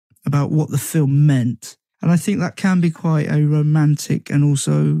love, about what the film meant. And I think that can be quite a romantic, and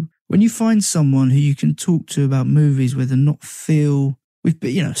also when you find someone who you can talk to about movies with and not feel,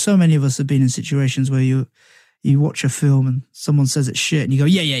 so many of us have been in situations where you watch a film and someone says it's shit and you go,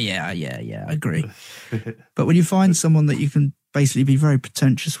 yeah, I agree. But when you find someone that you can basically be very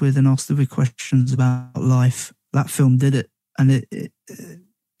pretentious with and ask the big questions about life, that film did it. And it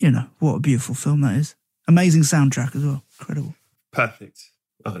what a beautiful film that is. Amazing soundtrack as well. Incredible. Perfect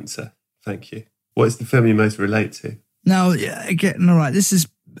answer. Thank you. What is the film you most relate to? Now, again, all right, this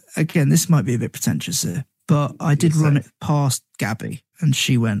might be a bit pretentious here, but I did run it past Gabby and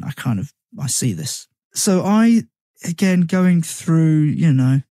she went, I see this. So going through,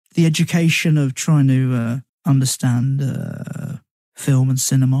 the education of trying to understand film and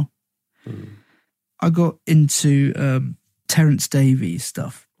cinema, I got into Terence Davies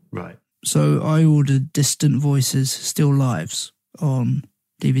stuff. Right. So I ordered Distant Voices, Still Lives on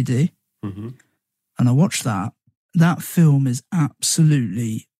DVD, and I watched that. That film is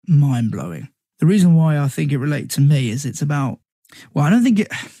absolutely mind-blowing. The reason why I think it relates to me is it's about, I don't think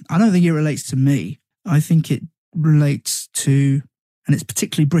it relates to me. I think it relates to, and it's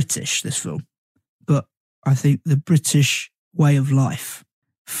particularly British, this film, but I think the British way of life,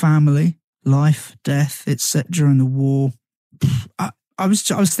 family, life, death, it's set during the war. I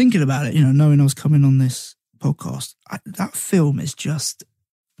was thinking about it, knowing I was coming on this podcast. That film is just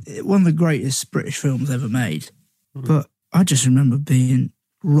one of the greatest British films ever made. But I just remember being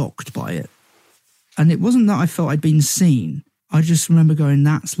rocked by it. And it wasn't that I felt I'd been seen. I just remember going,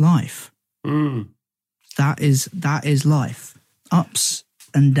 that's life. That is life. Ups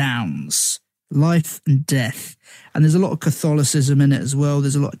and downs. Life and death. And there's a lot of Catholicism in it as well.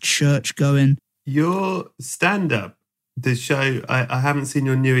 There's a lot of church going. Your stand-up, the show, I haven't seen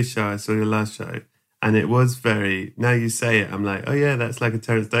your newest show. I saw your last show. And it was very, now you say it, I'm like, oh yeah, that's like a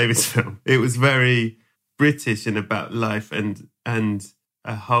Terence Davies film. It was very British and about life and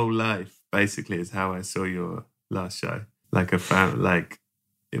a whole life, basically, is how I saw your last show. Like it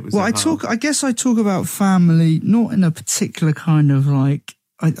was. Well, I guess I talk about family, not in a particular kind of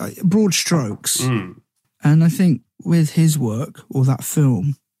broad strokes. And I think with his work or that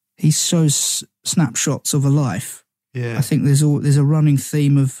film, he shows snapshots of a life. Yeah. I think there's a running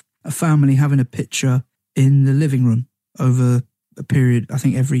theme of a family having a picture in the living room over a period, I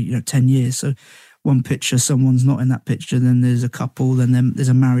think every 10 years. So one picture, someone's not in that picture, then there's a couple, then there's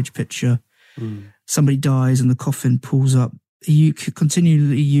a marriage picture. Somebody dies and the coffin pulls up. He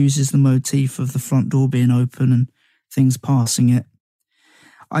continually uses the motif of the front door being open and things passing it.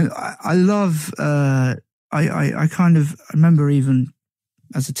 I love, I remember even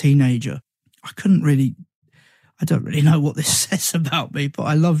as a teenager, I don't really know what this says about me, but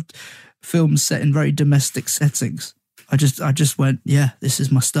I loved films set in very domestic settings. I just went, yeah, this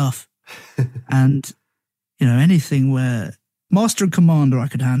is my stuff. And, anything where Master and Commander I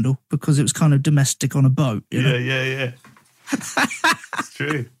could handle because it was kind of domestic on a boat. Yeah. It's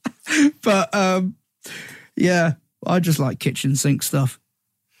true. But, I just like kitchen sink stuff.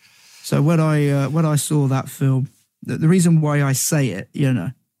 So when I saw that film, the reason why I say it,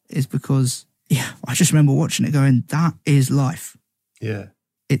 is because, I just remember watching it going, that is life. Yeah.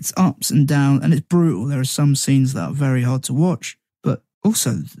 It's ups and downs and it's brutal. There are some scenes that are very hard to watch, but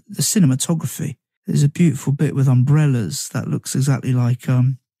also the cinematography. There's a beautiful bit with umbrellas that looks exactly like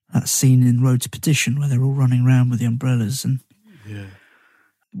that scene in Road to Perdition where they're all running around with the umbrellas, and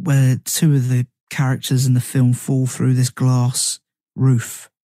where two of the characters in the film fall through this glass roof.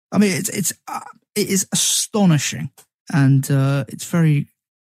 I mean, it is astonishing, and it's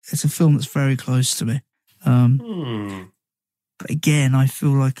a film that's very close to me. But again, I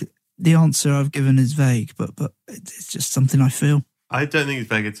feel like the answer I've given is vague, but it's just something I feel. I don't think it's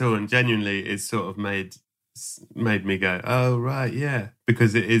vague at all, and genuinely, it's sort of made me go, oh right, yeah,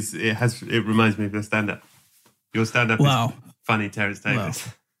 because it reminds me of your stand-up. Your stand-up is funny, Terence Davies.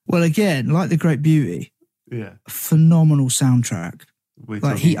 Well, again, like The Great Beauty, Yeah. Phenomenal soundtrack.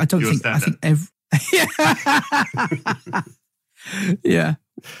 I think every. Yeah.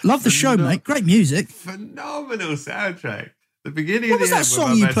 Love the show, mate. Great music. Phenomenal soundtrack. The beginning What of was the that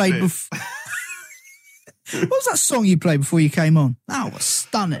song you played before? What was that song you played before you came on? That was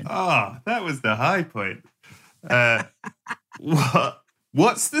stunning. Oh, that was the high point.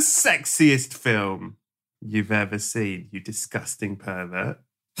 What's the sexiest film you've ever seen, you disgusting pervert?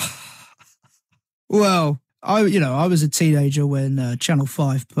 Well, I was a teenager when Channel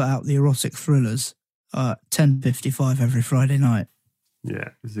 5 put out the erotic thrillers at 10:55 every Friday night. Yeah,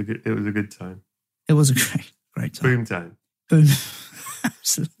 it was a good time. It was a great time. Boom time. Boom.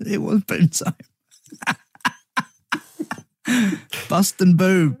 Absolutely, it was boom time. Bust and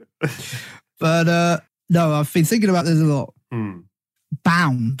boom. But no, I've been thinking about this a lot.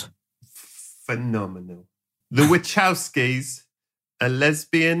 Bound. Phenomenal. The Wachowskis, a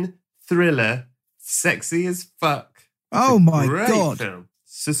lesbian thriller, sexy as fuck. Oh my God. Film.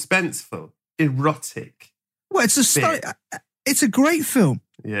 Suspenseful, erotic. Well, it's a great film.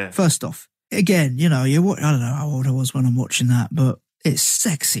 Yeah. First off, again, I don't know how old I was when I'm watching that, but it's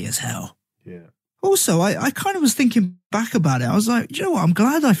sexy as hell. Yeah. Also, I kind of was thinking back about it. I was like, you know what? I'm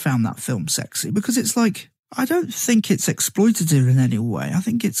glad I found that film sexy because it's like, I don't think it's exploitative in any way. I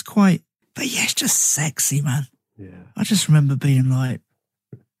think it's quite, but yeah, it's just sexy, man. Yeah. I just remember being like,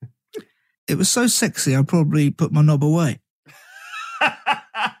 it was so sexy, I probably put my knob away.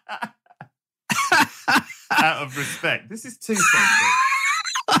 Out of respect. This is too sexy.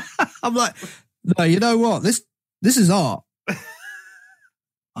 I'm like, no, you know what? This is art.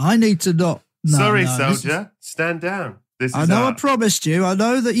 I need to not. No, Sorry, soldier. Stand down. This is I know art. I promised you. I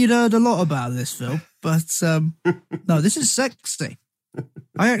know that you'd heard a lot about this film, but no, this is sexy.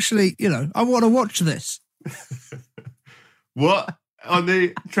 I actually, I want to watch this. What on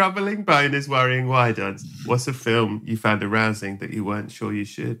the troubling bone is worrying why, Duds? What's a film you found arousing that you weren't sure you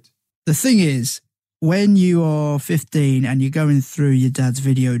should? The thing is, when you are 15 and you're going through your dad's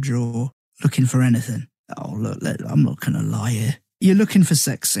video drawer looking for anything, oh, look, I'm not going to lie here. You're looking for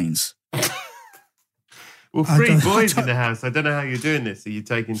sex scenes. Well, three boys in the house. I don't know how you're doing this. Are you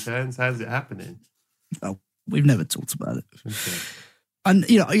taking turns? How's it happening? Oh, we've never talked about it. Okay. And,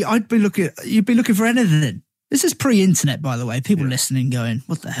 you'd be looking for anything. This is pre-internet, by the way. People listening going,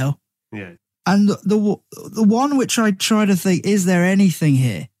 what the hell? Yeah. And the one which I try to think, is there anything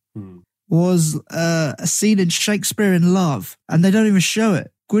here, was a scene in Shakespeare in Love, and they don't even show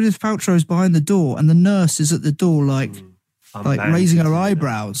it. Gwyneth Paltrow's behind the door, and the nurse is at the door, like raising her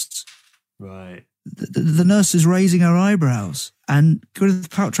eyebrows. Right. The nurse is raising her eyebrows, and Gwyneth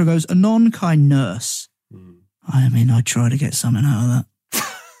Paltrow goes, "A non-kind nurse." I mean, I try to get something out of that.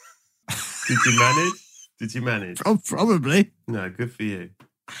 Did you manage? Probably. No, good for you.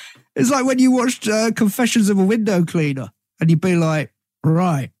 It's like when you watched Confessions of a Window Cleaner, and you'd be like,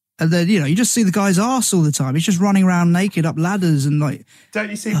 right. And then, you just see the guy's arse all the time. He's just running around naked up ladders and like... Don't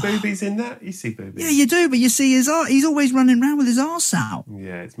you see boobies in that? You see boobies. Yeah, you do, but you see his arse. He's always running around with his arse out.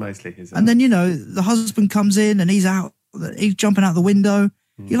 Yeah, it's mostly his arse. And then, the husband comes in and he's jumping out the window.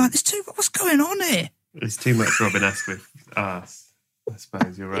 You're like, what's going on here? It's too much Robin Asquith arse. I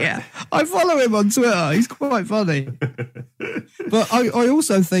suppose you're right. Yeah, I follow him on Twitter. He's quite funny. But I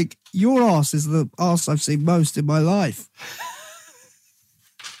also think your arse is the arse I've seen most in my life.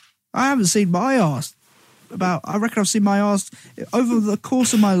 I haven't seen my arse I reckon I've seen my arse over the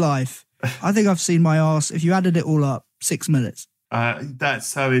course of my life. I think I've seen my arse, if you added it all up, 6 minutes. That's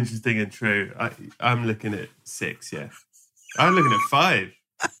so interesting and true. I'm looking at 6, yeah. I'm looking at 5.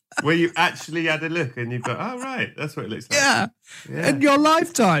 Where you actually had a look and you've got, oh, right, that's what it looks like. Yeah. In your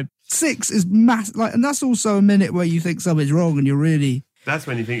lifetime. 6 is massive. And that's also a minute where you think something's wrong and you're really... That's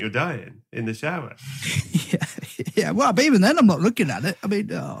when you think you're dying, in the shower. Yeah. Well, but even then, I'm not looking at it. I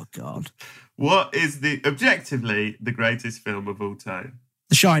mean, oh, God. What is objectively the greatest film of all time?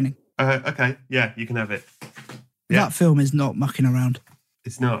 The Shining. Okay, yeah, you can have it. Yeah. That film is not mucking around.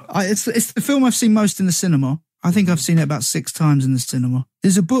 It's not. It's the film I've seen most in the cinema. I think I've seen it about 6 times in the cinema.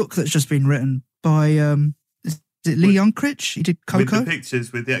 There's a book that's just been written by, is it Lee Unkrich? He did Coco. With the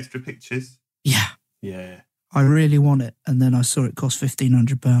pictures, with the extra pictures? Yeah. Yeah. I really want it. And then I saw it cost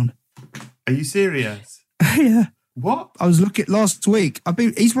 £1,500. Are you serious? Yeah. What? I was looking last week.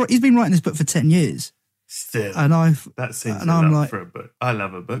 He's been writing this book for 10 years. Still. And that seems a lot for a book. I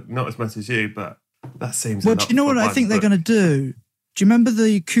love a book. Not as much as you, but that seems a lot. Well, do you know what I think they're going to do? Do you remember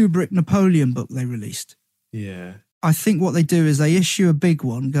the Kubrick Napoleon book they released? Yeah. I think what they do is they issue a big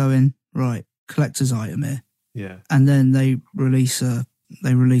one going, right, collector's item here. Yeah. And then they release like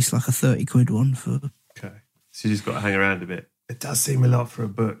a £30 one for... Okay. So you just got to hang around a bit. It does seem a lot for a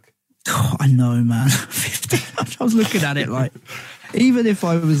book. Oh, I know, man. I was looking at it like, even if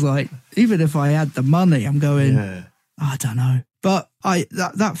I had the money, I'm going, I don't know. But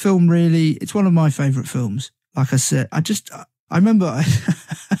that film really, it's one of my favourite films. Like I said, I remember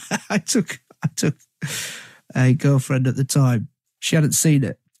I took a girlfriend at the time. She hadn't seen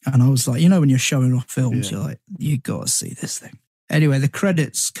it. And I was like, when you're showing off films, you're like, you got to see this thing. Anyway, the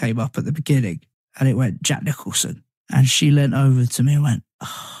credits came up at the beginning and it went Jack Nicholson. And she leant over to me and went,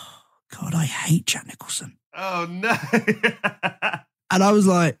 oh, God, I hate Jack Nicholson. Oh, no. And I was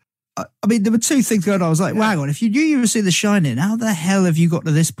like, I mean, there were two things going on. I was like, well, hang on, if you knew you were seeing The Shining, how the hell have you got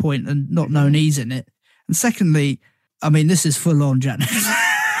to this point and not known he's in it? And secondly, I mean, this is full on Jack Nicholson.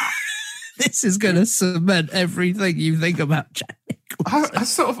 This is going to cement everything you think about Jack Nicholson. I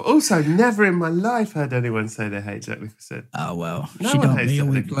sort of also never in my life heard anyone say they hate Jack Nicholson. Oh, well, No she one dumped hates me a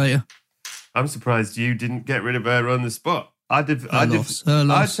Jack week later. I'm surprised you didn't get rid of her on the spot. I'd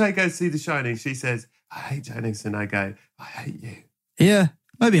say go see The Shining. She says, I hate Jack Nicholson. I go, I hate you. Yeah,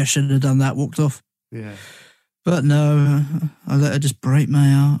 maybe I shouldn't have done that, walked off. Yeah. But no, I let her just break my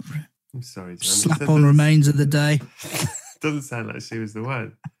heart. I'm sorry, John. Slap on remains of the day. Doesn't sound like she was the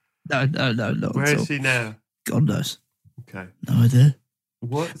one. No, not Where at is all. she now? God knows. Okay. No idea.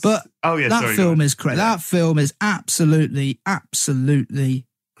 What? But that film is correct. Yeah. That film is absolutely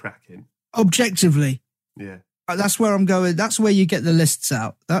cracking. Objectively. Yeah. That's where I'm going. That's where you get the lists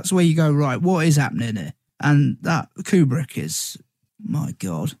out. That's where you go, right, what is happening here? And that Kubrick is, my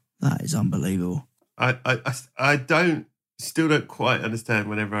God, that is unbelievable. I still don't quite understand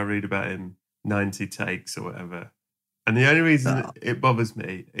whenever I read about him, 90 takes or whatever. And the only reason it bothers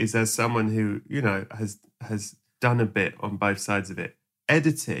me is as someone who, has done a bit on both sides of it.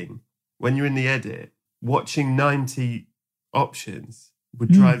 Editing, when you're in the edit, watching 90 options would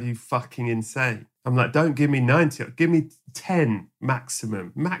drive you fucking insane. I'm like, don't give me 90, give me 10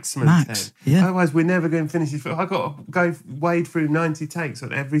 maximum 10. Yeah. Otherwise, we're never going to finish this film. I've got to go wade through 90 takes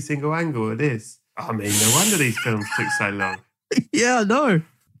on every single angle of this. I mean, no wonder these films took so long. Yeah, I know.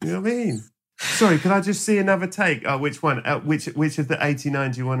 You know what I mean? Sorry, can I just see another take? Oh, which one? Which of the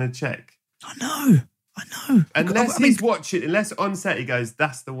 89 do you want to check? I know. Unless on set he goes,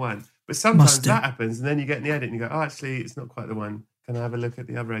 that's the one. But sometimes that happens and then you get in the edit and you go, oh, actually, it's not quite the one. Can I have a look at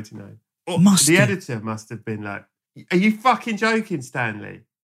the other 89? Or the editor must have been like, are you fucking joking, Stanley?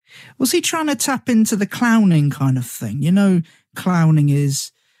 Was he trying to tap into the clowning kind of thing? Clowning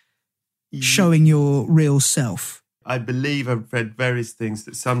is showing your real self. I believe I've read various things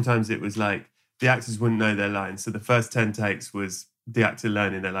that sometimes it was like the actors wouldn't know their lines. So the first 10 takes was the actor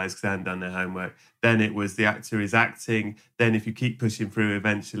learning their lines because they hadn't done their homework. Then it was the actor is acting. Then if you keep pushing through,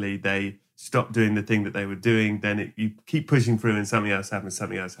 eventually they stop doing the thing that they were doing. Then you keep pushing through and something else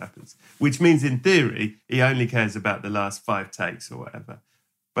happens. Which means in theory, he only cares about the last 5 takes or whatever.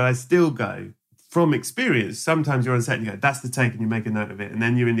 But I still go, from experience, sometimes you're on set and you go, that's the take, and you make a note of it. And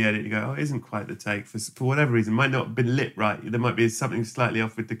then you're in the edit and you go, oh, it isn't quite the take. For whatever reason, might not have been lit right. There might be something slightly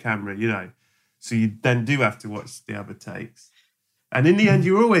off with the camera, So you then do have to watch the other takes. And in the end,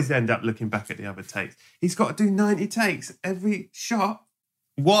 you always end up looking back at the other takes. He's got to do 90 takes every shot.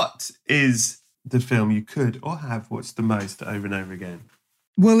 What is the film you could or have watched the most over and over again?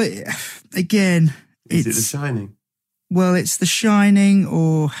 Well, is it The Shining? Well, it's The Shining,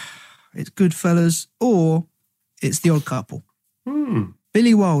 or it's Goodfellas, or it's The Odd Couple.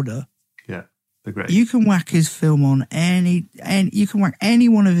 Billy Wilder. Yeah, the great. You can whack his film on you can whack any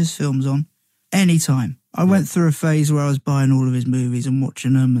one of his films on any time. I went through a phase where I was buying all of his movies and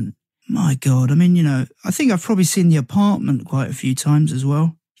watching them, and my God, I mean, I think I've probably seen The Apartment quite a few times as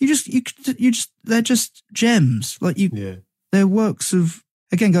well. They're just gems. They're works of,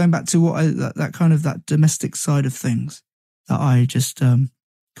 again, going back to what that kind of that domestic side of things that I just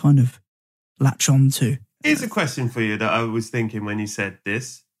kind of latch on to. Here's a question for you that I was thinking when you said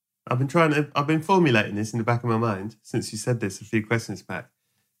this. I've been formulating this in the back of my mind since you said this a few questions back.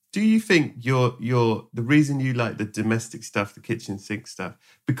 Do you think you're the reason you like the domestic stuff, the kitchen sink stuff?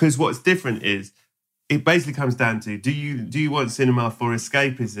 Because what's different is it basically comes down to, do you want cinema for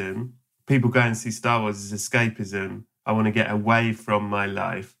escapism? People go and see Star Wars as escapism. I want to get away from my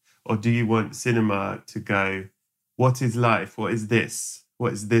life. Or do you want cinema to go, what is life? What is this?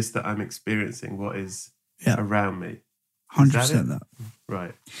 What is this that I'm experiencing? What is around me? 100% that.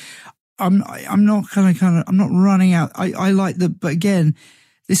 Right. I'm not I'm not running out. I like but again,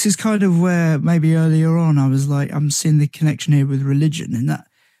 this is kind of where maybe earlier on I was like, I'm seeing the connection here with religion, and that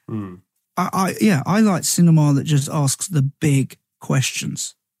I like cinema that just asks the big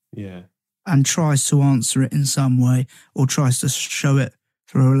questions. Yeah. And tries to answer it in some way, or tries to show it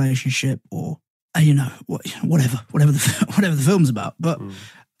through a relationship, or whatever the film's about. But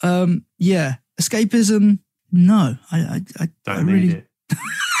Yeah. Escapism, no. I Don't really need it.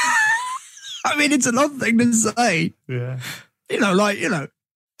 I mean, it's an odd thing to say. Yeah.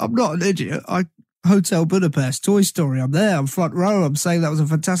 I'm not an idiot. Hotel Budapest, Toy Story, I'm there, I'm front row, I'm saying that was a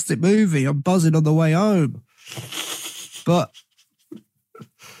fantastic movie, I'm buzzing on the way home. But,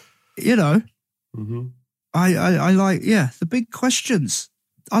 Mm-hmm. I like, the big questions.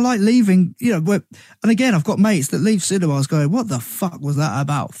 I like leaving, and again, I've got mates that leave cinemas going, what the fuck was that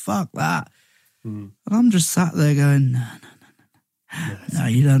about? Fuck that. Mm. And I'm just sat there going, no,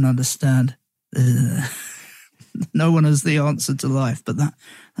 you don't understand. No one has the answer to life, but that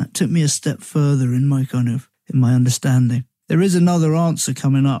took me a step further in my understanding. There is another answer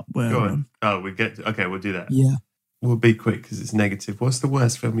coming up where. Go on. Okay, we'll do that. Yeah. We'll be quick because it's negative. What's the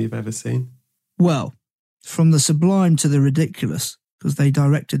worst film you've ever seen? Well, from the sublime to the ridiculous, because they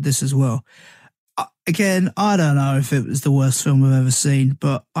directed this as well. Again, I don't know if it was the worst film I've ever seen,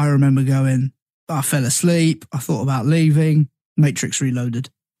 but I remember going, I fell asleep, I thought about leaving, Matrix Reloaded.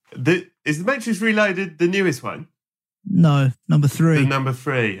 Is the Matrix Reloaded the newest one? No, number 3. The number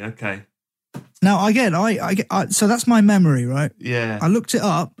 3, okay. Now, again, so that's my memory, right? Yeah. I looked it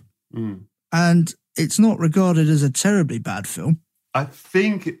up, and it's not regarded as a terribly bad film. I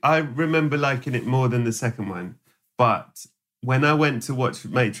think I remember liking it more than the second one, but when I went to watch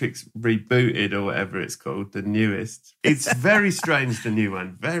Matrix Rebooted or whatever it's called, the newest, it's very strange, the new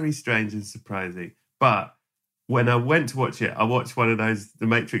one, very strange and surprising. But when I went to watch it, I watched one of those, the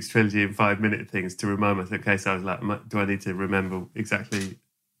Matrix trilogy in 5-minute things to remind myself, okay, so I was like, do I need to remember exactly?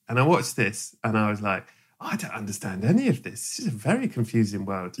 And I watched this and I was like, I don't understand any of this. This is a very confusing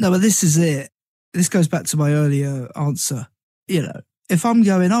world. No, but this is it. This goes back to my earlier answer. If I'm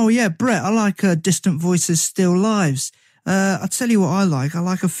going, oh yeah, Brett, I like Distant Voices, Still Lives. I'll tell you what I like. I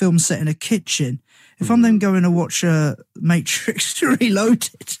like a film set in a kitchen. If I'm then going to watch Matrix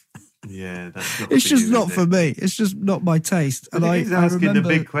Reloaded, yeah, that's not. It's just you, not for me. It's just not my taste. But and he's asking the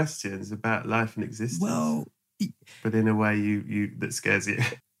big questions about life and existence. Well, but in a way you that scares you.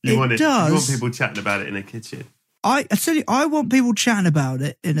 You want people chatting about it in a kitchen. I tell you, I want people chatting about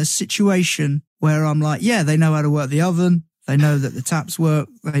it in a situation where I'm like, yeah, they know how to work the oven. They know that the taps work.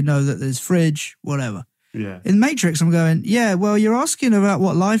 They know that there's fridge, whatever. Yeah. In Matrix, I'm going, yeah, well, you're asking about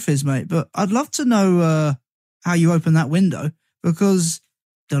what life is, mate, but I'd love to know how you open that window because,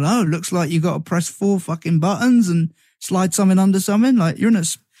 don't know, looks like you got to press 4 fucking buttons and slide something under something. Like you're in a...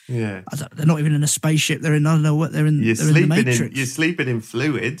 Yeah. They're not even in a spaceship. They're in, I don't know what, they're in the Matrix. You're sleeping in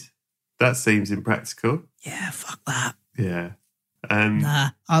fluid. That seems impractical. Yeah, fuck that. Yeah.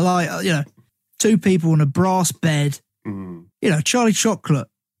 Nah, I like, 2 people on a brass bed. Charlie Chocolate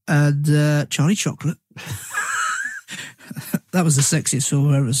and Charlie Chocolate. That was the sexiest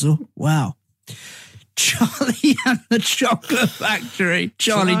film I ever saw. Wow. Charlie and the Chocolate Factory.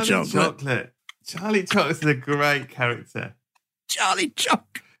 Charlie Chocolate. Charlie Chocolate's a great character. Charlie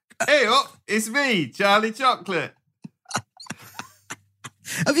Chocolate. Hey, it's me, Charlie Chocolate.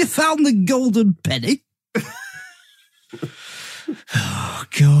 Have you found the golden penny? Oh,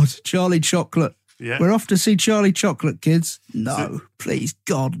 God. Charlie Chocolate. Yeah. We're off to see Charlie Chocolate, kids. No, please,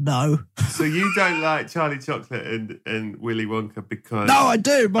 God, no. So you don't like Charlie Chocolate and Willy Wonka because... No, I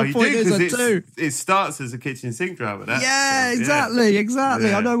do. My point is I do. It starts as a kitchen sink drama. Yeah, exactly.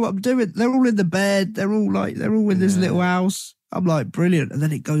 Yeah. I know what I'm doing. They're all in the bed. They're all in this little house. I'm like, brilliant. And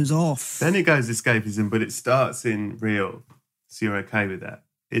then it goes off. Then it goes escapism, but it starts in real. So you're okay with that.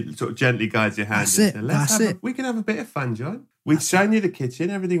 It sort of gently guides your hand. That's it. We can have a bit of fun, John. We've shown you the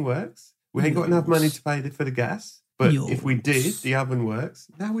kitchen. Everything works. We ain't got enough money to pay for the gas. But if we did, the oven works.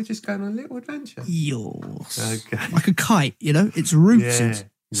 Now we're just going on a little adventure. Okay. Like a kite, it's rooted. Yeah.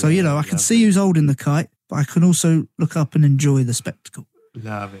 So, I can see who's holding the kite, but I can also look up and enjoy the spectacle.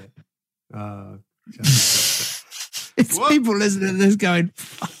 Love it. Oh, it's people listening to this going,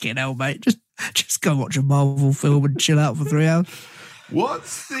 fucking hell, mate. Just go watch a Marvel film and chill out for 3 hours.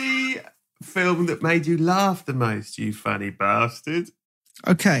 What's the film that made you laugh the most, you funny bastard?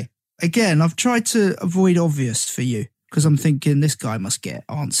 Okay. Again, I've tried to avoid obvious for you because I'm thinking this guy must get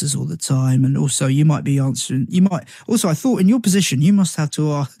answers all the time, and also you might be answering. I thought in your position you must have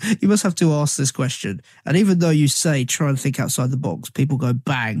to ask this question, and even though you say try and think outside the box, people go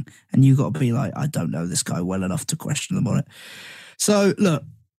bang, and you got to be like, I don't know this guy well enough to question them on it. So look,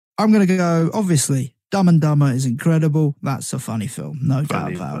 I'm going to go. Obviously, Dumb and Dumber is incredible. That's a funny film, no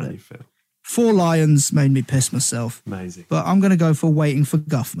doubt about it. Film. 4 Lions made me piss myself. Amazing. But I'm going to go for Waiting for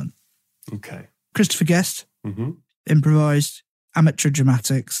Guffman. Okay. Christopher Guest, improvised, amateur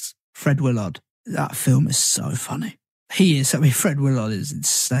dramatics, Fred Willard. That film is so funny. He is. I mean, Fred Willard is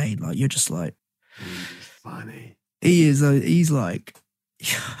insane. Like, you're just like... He's funny. He is. He's like...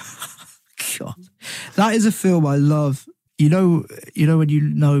 God, that is a film I love. You know when you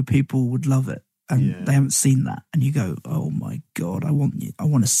know people would love it and they haven't seen that, and you go, "Oh my God, I want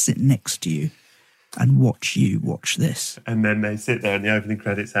to sit next to you and watch you watch this." And then they sit there and the opening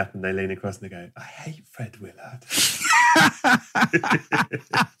credits happen. They lean across and they go, "I hate Fred Willard."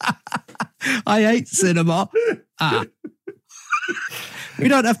 I hate cinema. We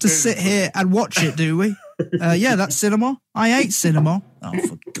don't have to sit here and watch it, do we? Yeah, that's cinema. I hate cinema. Oh,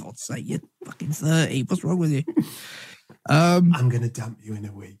 for God's sake, you're fucking 30. What's wrong with you? I'm going to dump you in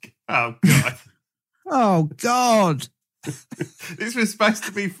a week. Oh, God. Oh, God. This was supposed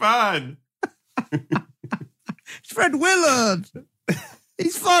to be fun. It's Fred Willard.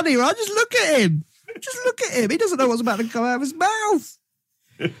 He's funny, right? Just look at him. He doesn't know what's about to come out of his mouth.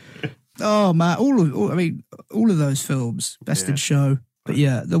 Oh, man. All of those films, Best in Show. But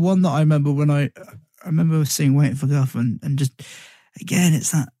yeah, the one that I remember when I remember seeing Waiting for Guffman, and just, again, it's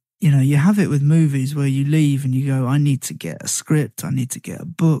that, you have it with movies where you leave and you go, I need to get a script, I need to get a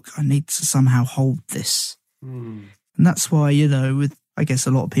book, I need to somehow hold this. And that's why, with, I guess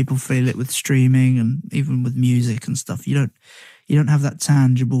a lot of people feel it with streaming and even with music and stuff. You don't have that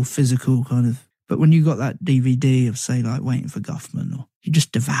tangible, physical kind of, but when you got that DVD of, say, like Waiting for Guffman, or you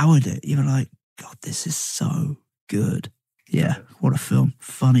just devoured it, you were like, God, this is so good. Yeah, what a film.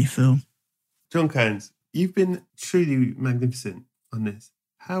 Funny film. John Kearns, you've been truly magnificent on this.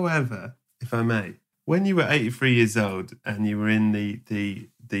 However, if I may, when you were 83 years old and you were in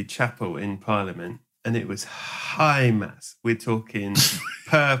the chapel in Parliament and it was high mass, we're talking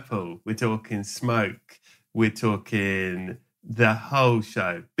purple, we're talking smoke, we're talking the whole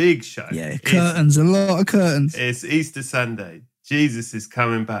show, big show. Yeah, curtains, a lot of curtains. It's Easter Sunday. Jesus is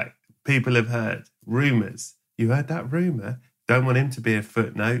coming back. People have heard rumours. You heard that rumour? Don't want him to be a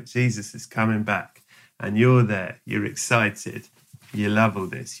footnote. Jesus is coming back. And you're there. You're excited. You love all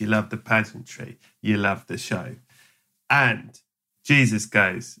this. You love the pageantry. You love the show. And Jesus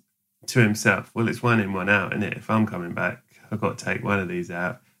goes to himself, well, it's one in, one out, isn't it? If I'm coming back, I've got to take one of these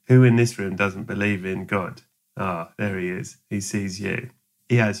out. Who in this room doesn't believe in God? Ah, there he is. He sees you.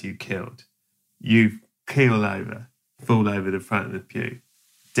 He has you killed. You keel over, fall over the front of the pew.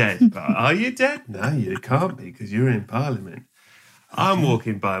 Dead. But are you dead? No, you can't be because you're in Parliament. I'm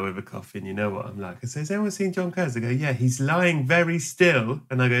walking by with a coffin. You know what I'm like. I say, has anyone seen John Kearns? They go, yeah, he's lying very still.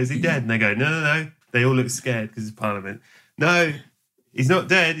 And I go, is he dead? And they go, no. They all look scared because it's Parliament. No, he's not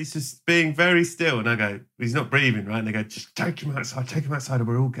dead. He's just being very still. And I go, he's not breathing, right? And they go, just take him outside or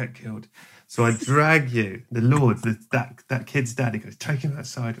we'll all get killed. So I drag you, the Lord, that kid's daddy goes, take him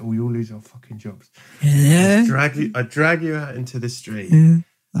outside or we all lose our fucking jobs. Yeah. I drag you out into the street. Yeah.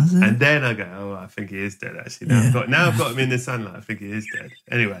 And then I go, oh, I think he is dead, actually. Now I've got him in the sunlight. I think he is dead.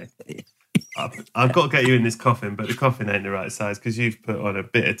 Anyway, I've got to get you in this coffin, but the coffin ain't the right size because you've put on a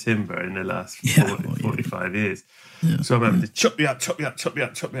bit of timber in the last 45 years. Yeah. So I'm having to chop you up. I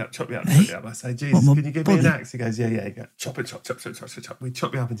say, Jesus, can you give me an axe? He goes, yeah. You go, chop. We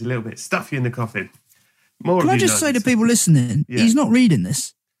chop you up into little bits, stuff you in the coffin. Can I just say to people listening, he's not reading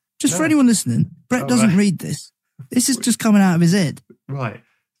this. Just for anyone listening, Brett doesn't read this. This is just coming out of his head. Right.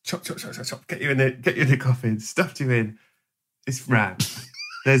 Chop. Get you in the coffin. Stuffed you in. It's rammed.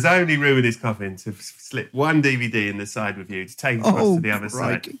 There's only room in this coffin to slip one DVD in the side with you to take across to the other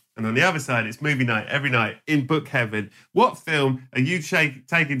side. And on the other side, it's movie night every night in Book Heaven. What film are you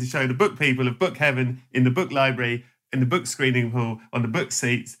taking to show the book people of Book Heaven in the book library, in the book screening hall, on the book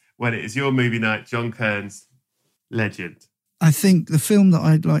seats when it is your movie night? John Kearns, legend. I think the film that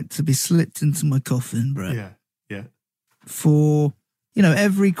I'd like to be slipped into my coffin, Brett. Yeah. For,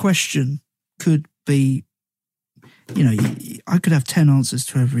 every question could be, I could have 10 answers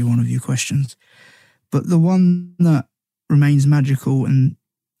to every one of your questions. But the one that remains magical, and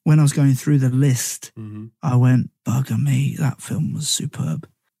when I was going through the list, I went, bugger me, that film was superb.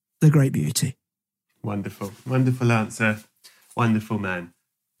 The Great Beauty. Wonderful answer. Wonderful man.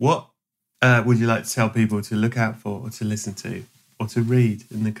 What would you like to tell people to look out for or to listen to or to read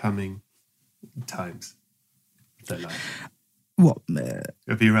in the coming times? Like, what?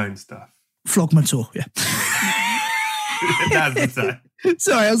 Of your own stuff. Flogmator, yeah. That's the same.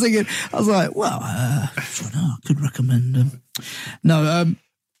 Sorry, I was like, well, I could recommend them. No,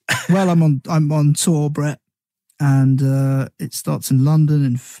 well, I'm on tour, Brett, and it starts in London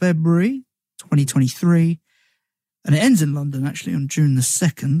in February 2023, and it ends in London actually on June the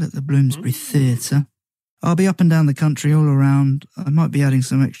 2nd at the Bloomsbury Theatre. I'll be up and down the country all around. I might be adding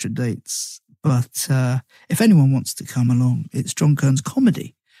some extra dates, but if anyone wants to come along, it's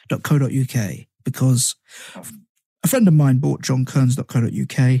johnkearnscomedy.co.uk, because a friend of mine bought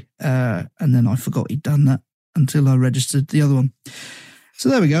johnkearns.co.uk, and then I forgot he'd done that until I registered the other one. So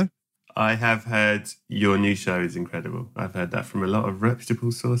there we go. I have heard your new show is incredible. I've heard that from a lot of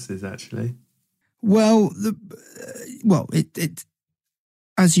reputable sources, actually. Well, it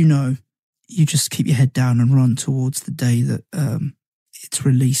as you know, you just keep your head down and run towards the day that it's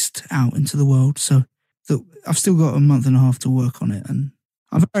released out into the world. So I've still got a month and a half to work on it, and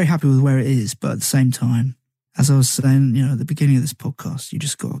I'm very happy with where it is. But at the same time, as I was saying, at the beginning of this podcast, you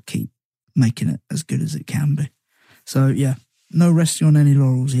just got to keep making it as good as it can be. So yeah, no resting on any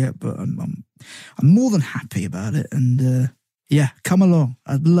laurels yet, but I'm more than happy about it. And come along.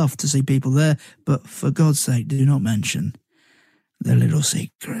 I'd love to see people there, but for God's sake, do not mention their little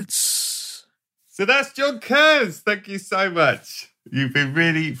secrets. So that's John Kearns. Thank you so much. You've been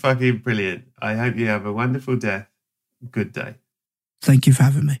really fucking brilliant. I hope you have a wonderful day. Good day. Thank you for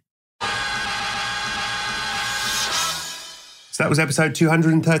having me. So that was episode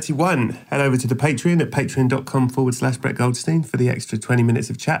 231. Head over to the Patreon at patreon.com/Brett Goldstein for the extra 20 minutes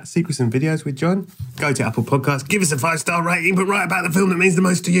of chat, secrets and videos with John. Go to Apple Podcasts, give us a 5-star rating, but write about the film that means the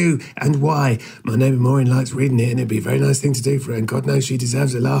most to you and why. My neighbour Maureen likes reading it, and it'd be a very nice thing to do for her, and God knows she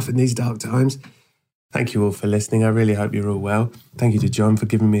deserves a laugh in these dark times. Thank you all for listening. I really hope you're all well. Thank you to John for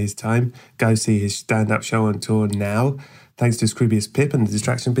giving me his time. Go see his stand-up show on tour now. Thanks to Scroobius Pip and the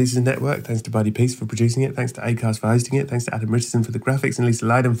Distraction Pieces Network. Thanks to Buddy Peace for producing it. Thanks to Acast for hosting it. Thanks to Adam Richardson for the graphics and Lisa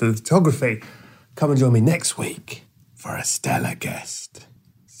Lydon for the photography. Come and join me next week for a stellar guest.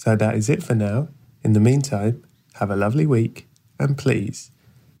 So that is it for now. In the meantime, have a lovely week and please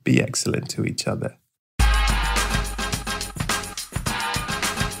be excellent to each other.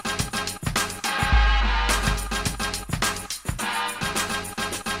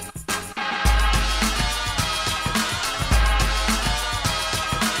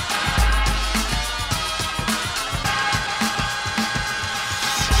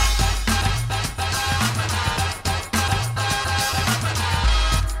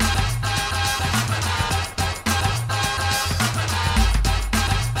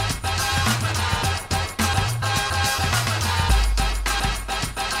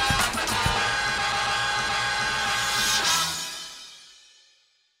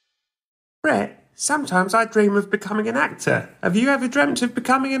 Brett, sometimes I dream of becoming an actor. Have you ever dreamt of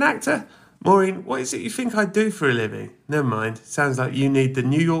becoming an actor? Maureen, what is it you think I do for a living? Never mind, sounds like you need the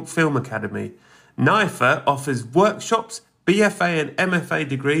New York Film Academy. NYFA offers workshops, BFA and MFA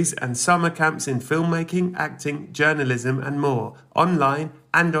degrees and summer camps in filmmaking, acting, journalism and more, online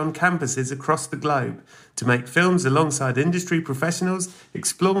and on campuses across the globe. To make films alongside industry professionals,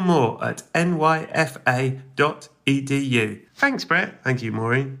 explore more at nyfa.edu. Thanks, Brett. Thank you,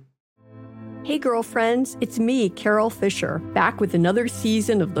 Maureen. Hey girlfriends, it's me, Carol Fisher, back with another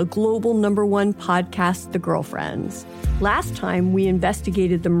season of the global #1 podcast, The Girlfriends. Last time, we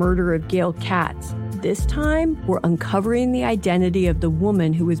investigated the murder of Gail Katz. This time, we're uncovering the identity of the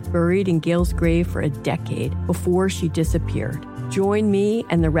woman who was buried in Gail's grave for a decade before she disappeared. Join me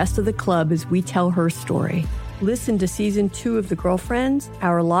and the rest of the club as we tell her story. Listen to Season 2 of The Girlfriends,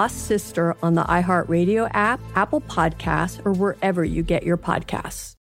 Our Lost Sister on the iHeartRadio app, Apple Podcasts, or wherever you get your podcasts.